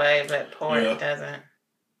works that way, but pork doesn't.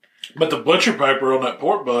 But the butcher paper on that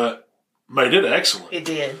pork butt made it excellent. It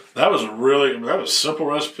did. That was a simple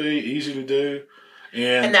recipe, easy to do,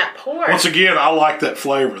 and that pork. Once again, I like that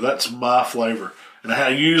flavor. That's my flavor, and I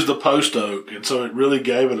used the post oak, and so it really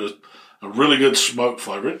gave it a really good smoke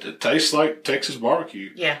flavor. It tastes like Texas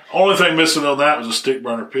barbecue. Yeah. Only thing missing on that was a stick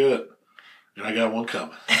burner pit, and I got one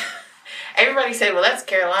coming. Everybody said, well, that's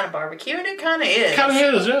Carolina barbecue, and it kind of is. It kind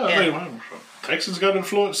of is, yeah. Texans got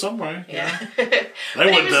influence somewhere. Yeah. They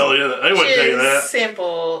wouldn't tell you that. They wouldn't tell you that.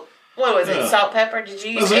 Simple. What was it? Salt, pepper? Did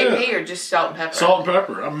you use KP or just salt and pepper? Salt and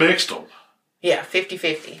pepper. I mixed them. Yeah,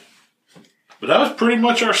 50-50. But that was pretty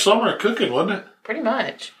much our summer cooking, wasn't it? Pretty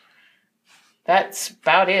much. That's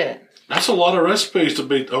about it. That's a lot of recipes to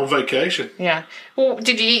be on vacation. Yeah. Well,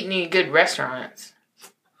 did you eat any good restaurants?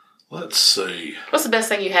 Let's see. What's the best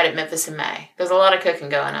thing you had at Memphis in May? There's a lot of cooking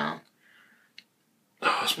going on.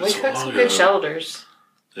 We cooked some good shoulders.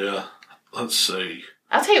 Yeah. Let's see.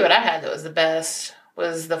 I'll tell you what I had that was the best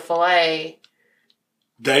was the filet.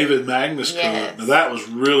 David Magnus cooked. Now that was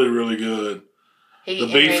really, really good. The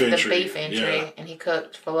beef entry, and he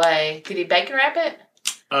cooked filet. Did he bacon wrap it?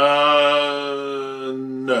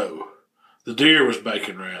 No. The deer was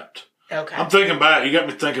bacon wrapped. Okay. I'm thinking back. You got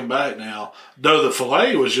me thinking back now. Though the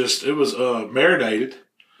filet was marinated,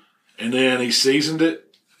 and then he seasoned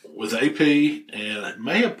it with AP, and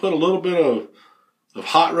may have put a little bit of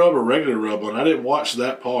hot rub or regular rub on. I didn't watch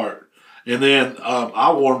that part. And then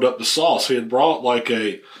I warmed up the sauce. He had brought like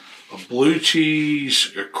a blue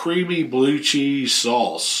cheese, a creamy blue cheese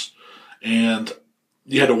sauce, and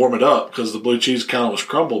you had to warm it up because the blue cheese kind of was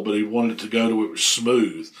crumbled, but he wanted it to go to where it was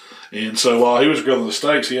smooth. And so while he was grilling the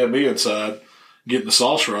steaks, he had me inside getting the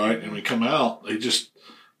sauce right. And when we come out, he just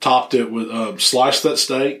topped it with sliced that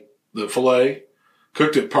steak, the filet,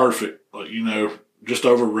 cooked it perfect, like, just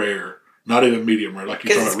over rare, not even medium rare, like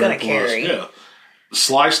you thought. Because it's going to carry. Yeah,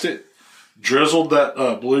 sliced it, drizzled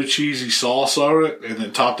that blue cheesy sauce on it, and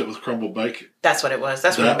then topped it with crumbled bacon. That's what it was.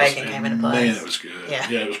 That's when the bacon came into place. Man, it was good. Yeah,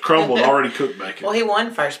 it was crumbled, already cooked bacon. Well, he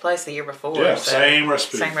won first place the year before. Yeah, so same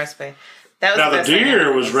recipe. That was now the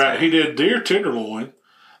deer was he did deer tenderloin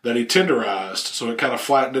that he tenderized, so it kind of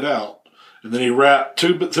flattened it out, and then he wrapped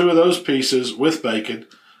two of those pieces with bacon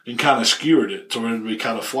and kind of skewered it so it would be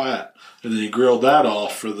kind of flat, and then he grilled that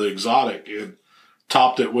off for the exotic and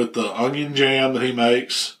topped it with the onion jam that he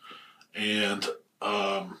makes, and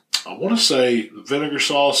I want to say vinegar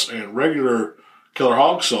sauce and regular killer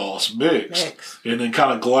hog sauce mixed, and then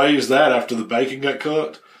kind of glazed that after the bacon got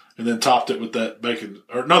cooked. And then topped it with that bacon.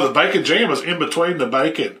 The bacon jam was in between the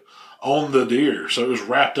bacon on the deer. So it was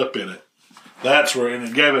wrapped up in it. That's where, and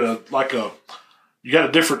it gave it you got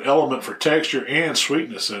a different element for texture and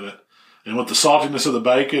sweetness in it. And with the saltiness of the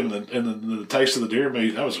bacon and the taste of the deer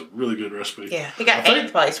meat, that was a really good recipe. Yeah, he got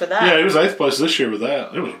 8th place with that. Yeah, he was 8th place this year with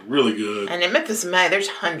that. It was really good. And in Memphis, May, there's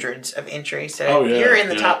hundreds of entries. So if you're in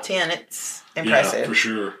the top 10, it's impressive. Yeah, for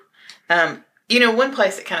sure. One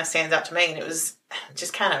place that kind of stands out to me, and it was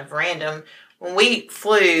just kind of random. When we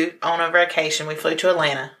flew on a vacation, we flew to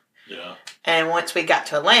Atlanta. Yeah. And once we got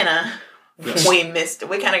to Atlanta, we missed it.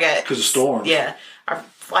 We kind of got... Because of storms. Yeah. Our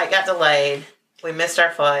flight got delayed. We missed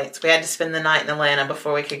our flights. We had to spend the night in Atlanta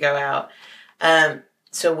before we could go out.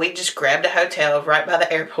 So we just grabbed a hotel right by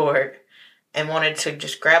the airport and wanted to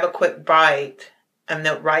just grab a quick bite. And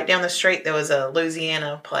right down the street, there was a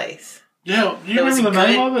Louisiana place. Yeah. You remember the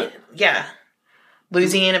name of it? Yeah.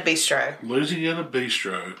 Louisiana Bistro. Louisiana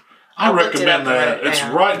Bistro. I recommend that. It's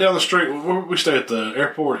right down the street. We stay at the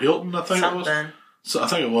airport Hilton, I think it was. So I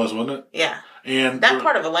think it was, wasn't it? Yeah. And that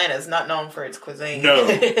part of Atlanta is not known for its cuisine. No.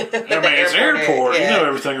 It's airport. You know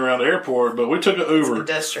everything around the airport, but we took an Uber. It's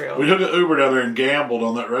industrial. We took an Uber down there and gambled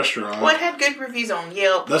on that restaurant. Well, it had good reviews on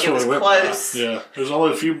Yelp. That's what we went close. By. Yeah. It was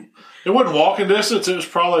only a few. It wasn't walking distance. It was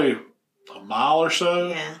probably a mile or so.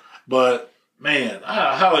 Yeah. But man,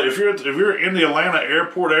 if you're in the Atlanta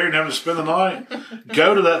airport area and having to spend the night,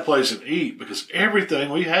 go to that place and eat because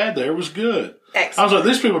everything we had there was good. Excellent. I was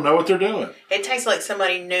like, these people know what they're doing. It tastes like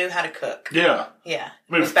somebody knew how to cook. Yeah. Yeah.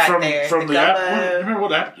 I mean, from the gumbo. Remember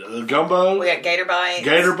what happened? The gumbo. We got gator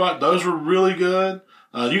bites. Those were really good.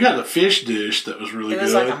 You had a fish dish that was really good. It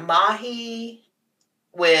was like a mahi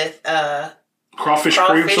with crawfish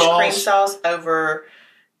cream sauce over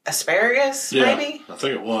asparagus, maybe? I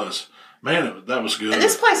think it was. Man, that was good. And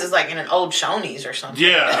this place is like in an old Shoney's or something.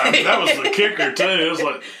 Yeah, that was the kicker, too. It was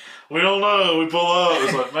like, we don't know. We pull up.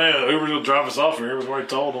 It's like, man, Uber's going to drop us off here. We've already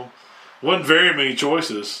told them. Wasn't very many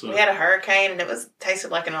choices. So. We had a hurricane, and it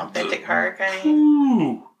tasted like an authentic hurricane.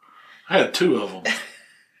 Ooh. I had 2 of them.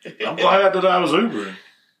 I'm glad that I was Ubering.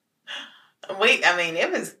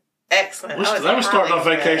 It was excellent. That was starting off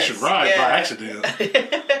vacation by accident.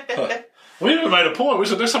 We even made a point. We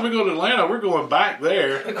said, next time we go to Atlanta, we're going back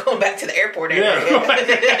there. We're going back to the airport area.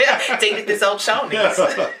 To eat at this old Shoney's.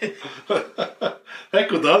 Heck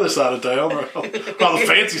with the other side of town. All the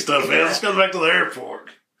fancy stuff is. Let's go back to the airport.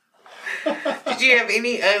 Did you have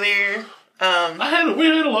any other... we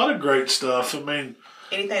had a lot of great stuff. Anything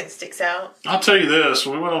that sticks out? I'll tell you this.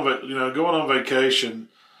 When we went on, going on vacation,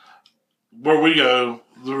 where we go,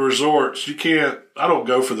 the resorts, I don't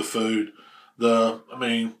go for the food.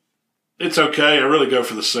 It's okay. I really go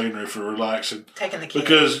for the scenery, for relaxing. Taking the kids.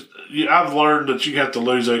 Because I've learned that you have to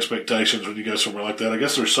lose expectations when you go somewhere like that. I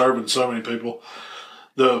guess they're serving so many people.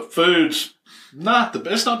 The food's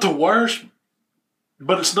it's not the worst,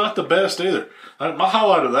 but it's not the best either. My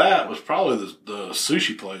highlight of that was probably the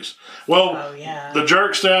sushi place. Well, the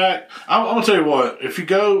jerk stack. I'm going to tell you what.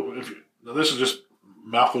 This is just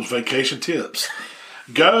Malcolm's vacation tips.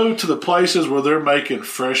 go to the places where they're making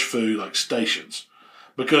fresh food, like stations.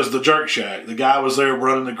 Because the Jerk Shack, the guy was there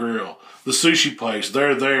running the grill. The sushi place,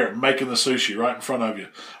 they're there making the sushi right in front of you.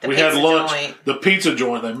 We had lunch. The pizza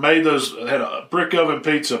joint, they made those, had a brick oven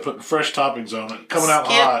pizza, putting fresh toppings on it, coming out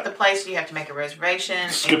hot. Skip the place, you have to make a reservation.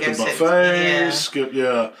 Skip the buffets.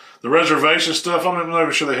 The reservation stuff, I'm not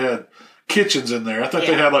even sure they had kitchens in there. I think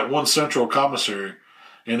they had like one central commissary.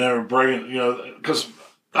 And they were bringing, because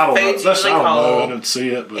I don't know. I didn't see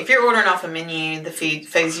it. But if you're ordering off a menu, the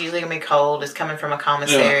food's usually going to be cold. It's coming from a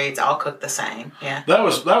commissary. It's all cooked the same. Yeah. That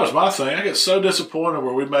was my thing. I get so disappointed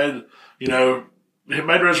where we made,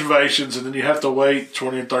 made reservations and then you have to wait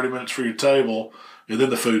 20 or 30 minutes for your table and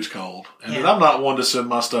then the food's cold. And then I'm not one to send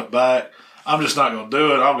my stuff back. I'm just not going to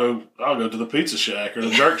do it. I'll go to the Pizza Shack or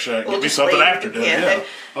the Jerk Shack and get me something after dinner. Yeah.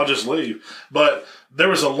 I'll just leave. But there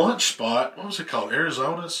was a lunch spot. What was it called?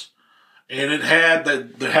 Arizona's? And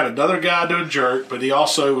they had another guy doing jerk, but he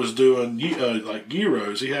also was doing like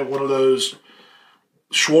gyros. He had one of those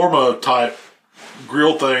shawarma type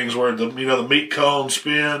grill things where the meat cone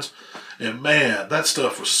spins, and man, that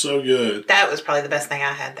stuff was so good. That was probably the best thing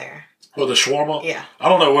I had there. Well, the shawarma? Yeah. I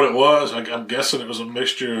don't know what it was. I'm guessing it was a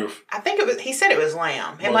mixture of. I think it was. He said it was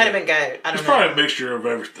lamb. It might have been goat. I don't know. It's probably a mixture of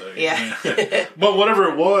everything. Yeah. But whatever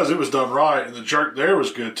it was done right, and the jerk there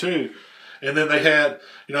was good too. And then they had,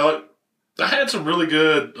 I had some really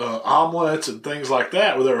good omelets and things like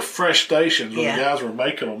that where there were fresh stations where the guys were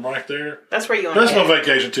making them right there. That's where you want to That's my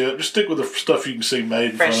vacation tip. Just stick with the stuff you can see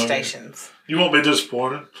made in fresh front of you. stations. You won't be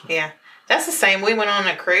disappointed. Yeah. That's the same. We went on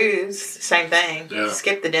a cruise. Same thing. Yeah.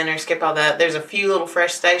 Skip the dinner. Skip all that. There's a few little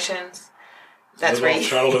fresh stations. That's where you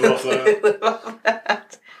try to live off that. Live off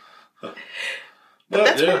that. But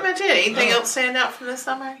that's pretty much it. Anything else stand out from this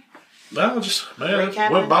summer? No,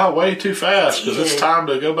 it went by way too fast because it's time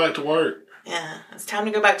to go back to work. Yeah, it's time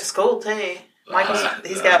to go back to school too. Michael's,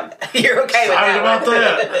 you're okay with that? About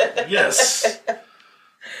that? Yes.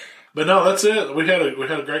 But no, that's it. We had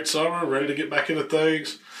a great summer. Ready to get back into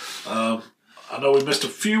things. I know we missed a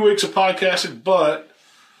few weeks of podcasting, but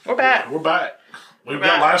we're back. We're back. We've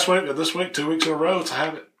got last week and this week, 2 weeks in a row. It's a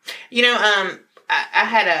habit. I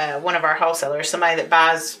had one of our wholesalers, somebody that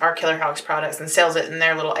buys our Killer Hogs products and sells it in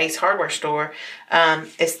their little Ace Hardware store.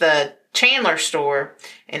 It's the Chandler store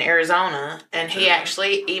in Arizona, and he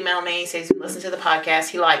actually emailed me. He says he listens to the podcast,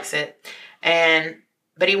 he likes it,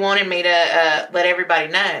 but he wanted me to let everybody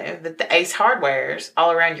know that the Ace Hardwares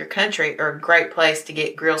all around your country are a great place to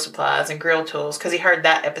get grill supplies and grill tools, because he heard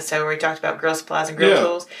that episode where he talked about grill supplies and grill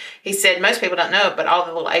tools. He said most people don't know it, but all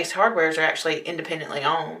the little Ace Hardwares are actually independently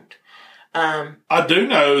owned. I do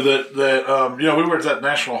know that we were at that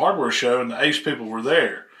National Hardware Show and the Ace people were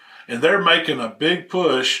there. And they're making a big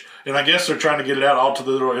push, and I guess they're trying to get it out all to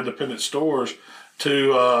the little independent stores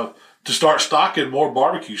to start stocking more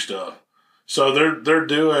barbecue stuff. So they're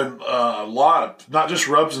doing a lot of, not just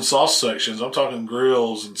rubs and sauce sections. I'm talking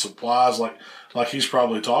grills and supplies like he's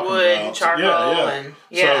probably talking wood, about. Charcoal,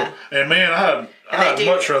 So, and man, I'd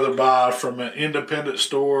much rather buy from an independent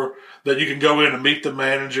store that you can go in and meet the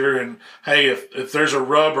manager, and hey, if there's a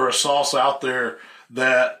rub or a sauce out there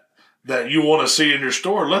that you want to see in your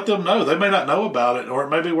store, let them know. They may not know about it, or it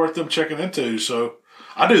may be worth them checking into. So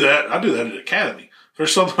I do that. I do that at Academy. If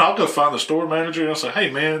there's something, I'll go find the store manager and I'll say, hey,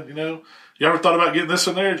 man, you ever thought about getting this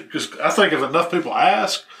in there? Because I think if enough people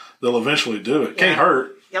ask, they'll eventually do it. Can't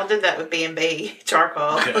hurt. Y'all did that with B&B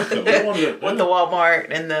charcoal. With the Walmart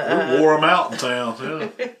and the... we wore them out in town,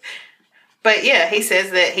 yeah. But yeah, he says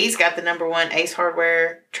that he's got the number one Ace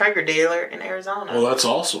Hardware Traeger dealer in Arizona. Well, that's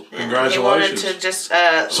awesome. Congratulations. He wanted to just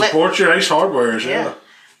support your Ace Hardwares, yeah.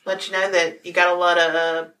 Let you know that you got a lot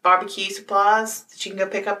of barbecue supplies that you can go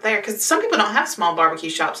pick up there. Because some people don't have small barbecue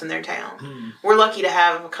shops in their town. We're lucky to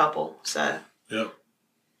have a couple, so. Yep.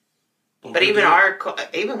 Well, but even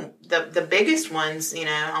the biggest ones,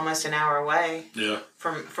 almost an hour away. Yeah.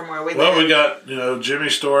 From where we live. Well, we got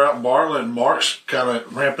Jimmy's store out in Bartlett, and Mark's kind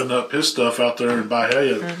of ramping up his stuff out there in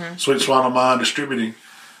Bahia. Sweet Swine of Mine Distributing.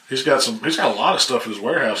 He's got a lot of stuff in his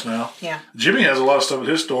warehouse now. Yeah. Jimmy has a lot of stuff at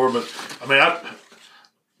his store, but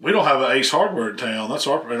we don't have an Ace Hardware in town. That's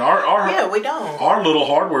our we don't. Our little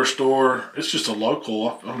hardware store. It's just a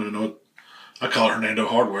local. I don't even know. I call it Hernando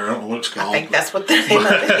Hardware. I don't know what it's called. I think that's what the name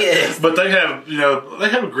of it is. But they have,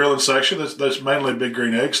 a grilling section that's mainly Big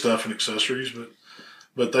Green Egg stuff and accessories.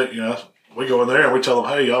 But they, we go in there and we tell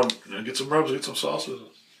them, hey, y'all get some rubs, get some sauces.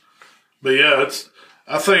 But yeah,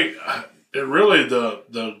 I think it really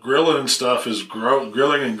the grilling stuff is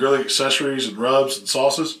grilling and grilling accessories and rubs and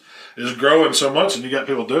sauces is growing so much, and you got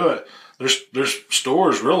people do it. there's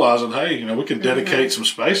stores realizing, hey, we can dedicate some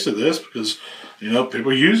space to this because,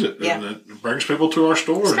 people use it. And it brings people to our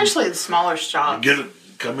store. Especially the smaller shops.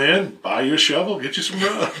 Come in, buy you a shovel, get you some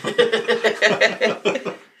rub.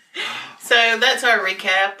 So that's our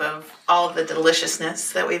recap of all of the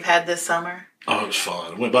deliciousness that we've had this summer. Oh, it was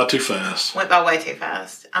fun. It went by too fast. Went by way too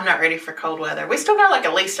fast. I'm not ready for cold weather. We still got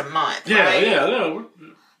at least a month. Yeah, right? yeah.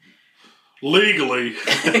 Legally,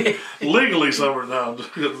 summer now.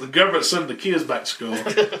 The government sending the kids back to school. I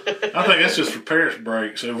think that's just for parents'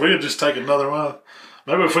 break. So if we could just take another month,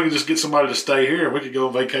 maybe if we could just get somebody to stay here, we could go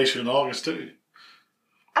on vacation in August too.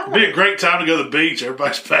 It'd be a great time to go to the beach.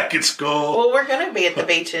 Everybody's back in school. Well, we're going to be at the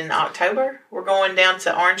beach in October. We're going down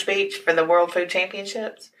to Orange Beach for the World Food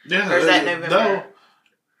Championships. Yeah, or is that November? No,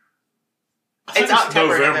 it's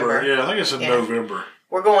October. November. Yeah, I think it's in November.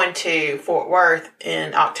 We're going to Fort Worth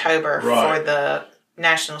in October for the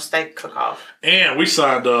National Steak Cook-Off. And we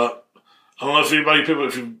signed up. I don't know if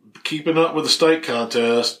if you're keeping up with the steak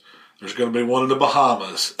contest, there's going to be one in the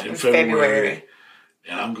Bahamas in February.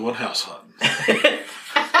 And I'm going house hunting.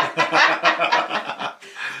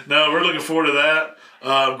 No, we're looking forward to that.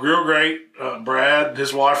 Real great. Brad and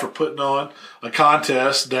his wife are putting on a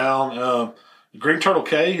contest down Green Turtle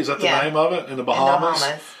Cay. Is that the name of it? In the Bahamas.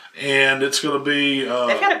 And it's going to be...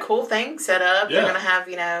 they've got a cool thing set up. Yeah. They're going to have,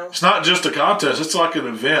 It's not just a contest. It's like an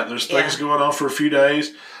event. There's things going on for a few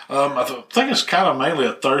days. I think it's kind of mainly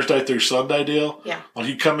a Thursday through Sunday deal. Yeah. Like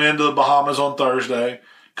you come into the Bahamas on Thursday,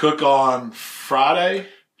 cook on Friday.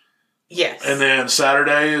 Yes. And then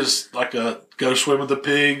Saturday is like a go swim with the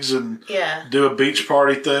pigs and do a beach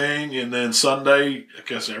party thing. And then Sunday, I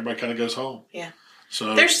guess everybody kind of goes home. Yeah.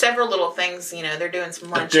 So there's several little things, they're doing some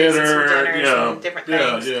lunches and some dinners and different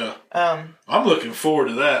things. Yeah. I'm looking forward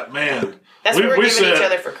to that, man. That's what we're giving each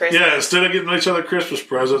other for Christmas. Yeah, instead of getting each other Christmas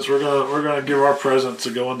presents, we're gonna give our presents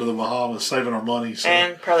to go into the Bahamas, saving our money. So.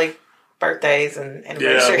 And probably birthdays and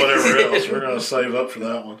anniversaries. Yeah, whatever else. We're gonna save up for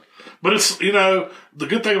that one. But it's the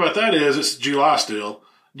good thing about that is it's July still.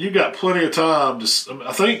 You've got plenty of time to.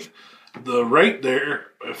 I think the rate there,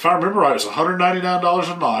 if I remember right, it's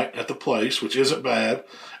 $199 a night at the place, which isn't bad.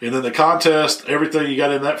 And then the contest, everything you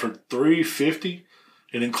got in that for $350.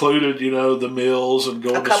 It included, the meals and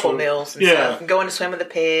going to swim. A couple meals and stuff. And going to swim with the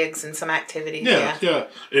pigs and some activities. Yeah.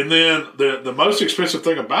 And then the most expensive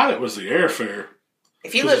thing about it was the airfare.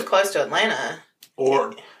 If you live close to Atlanta.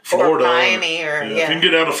 Or Florida. Or Miami. If you can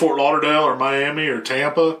get down to Fort Lauderdale or Miami or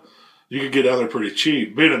Tampa, you can get down there pretty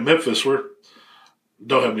cheap. Being in Memphis, we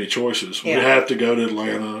don't have any choices. We have to go to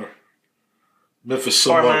Atlanta. Memphis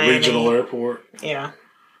somewhat regional airport. Yeah.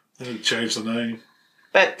 They need to change the name.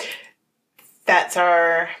 But that's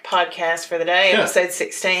our podcast for the day. Episode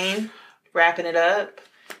 16. Wrapping it up.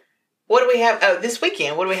 What do we have? Oh, this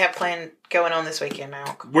weekend. What do we have planned going on this weekend,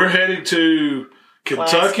 Malc? We're heading to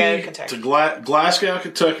Kentucky. Glasgow,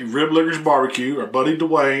 Kentucky. Rib Lickers Barbecue. Our buddy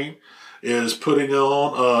Dwayne is putting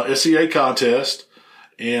on a SEA contest.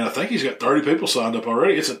 And I think he's got 30 people signed up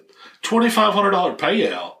already. It's a $2,500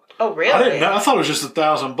 payout. Oh, really? I didn't know. I thought it was just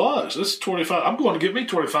 $1,000. This is $25. I'm going to get me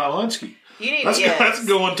 25 Hunsky. That's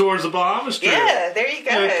going towards the Bahamas trip. Yeah, there you go.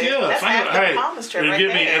 That's half the Bahamas trip right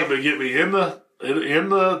there. It'll get me in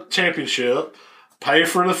the championship. Pay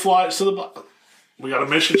for the flights to the. We got a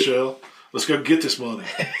mission, Shell. Let's go get this money.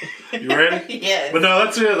 You ready? Yes. But no,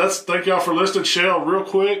 that's it. Thank y'all for listening, Shell. Real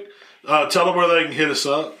quick, tell them where they can hit us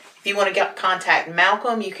up. If you want to contact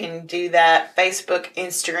Malcolm, you can do that Facebook,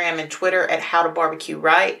 Instagram, and Twitter at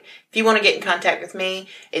HowToBBQRight. If you want to get in contact with me,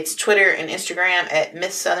 it's Twitter and Instagram at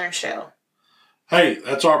Miss Southern Shell. Hey,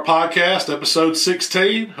 that's our podcast, episode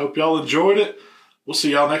 16. Hope y'all enjoyed it. We'll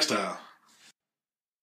see y'all next time.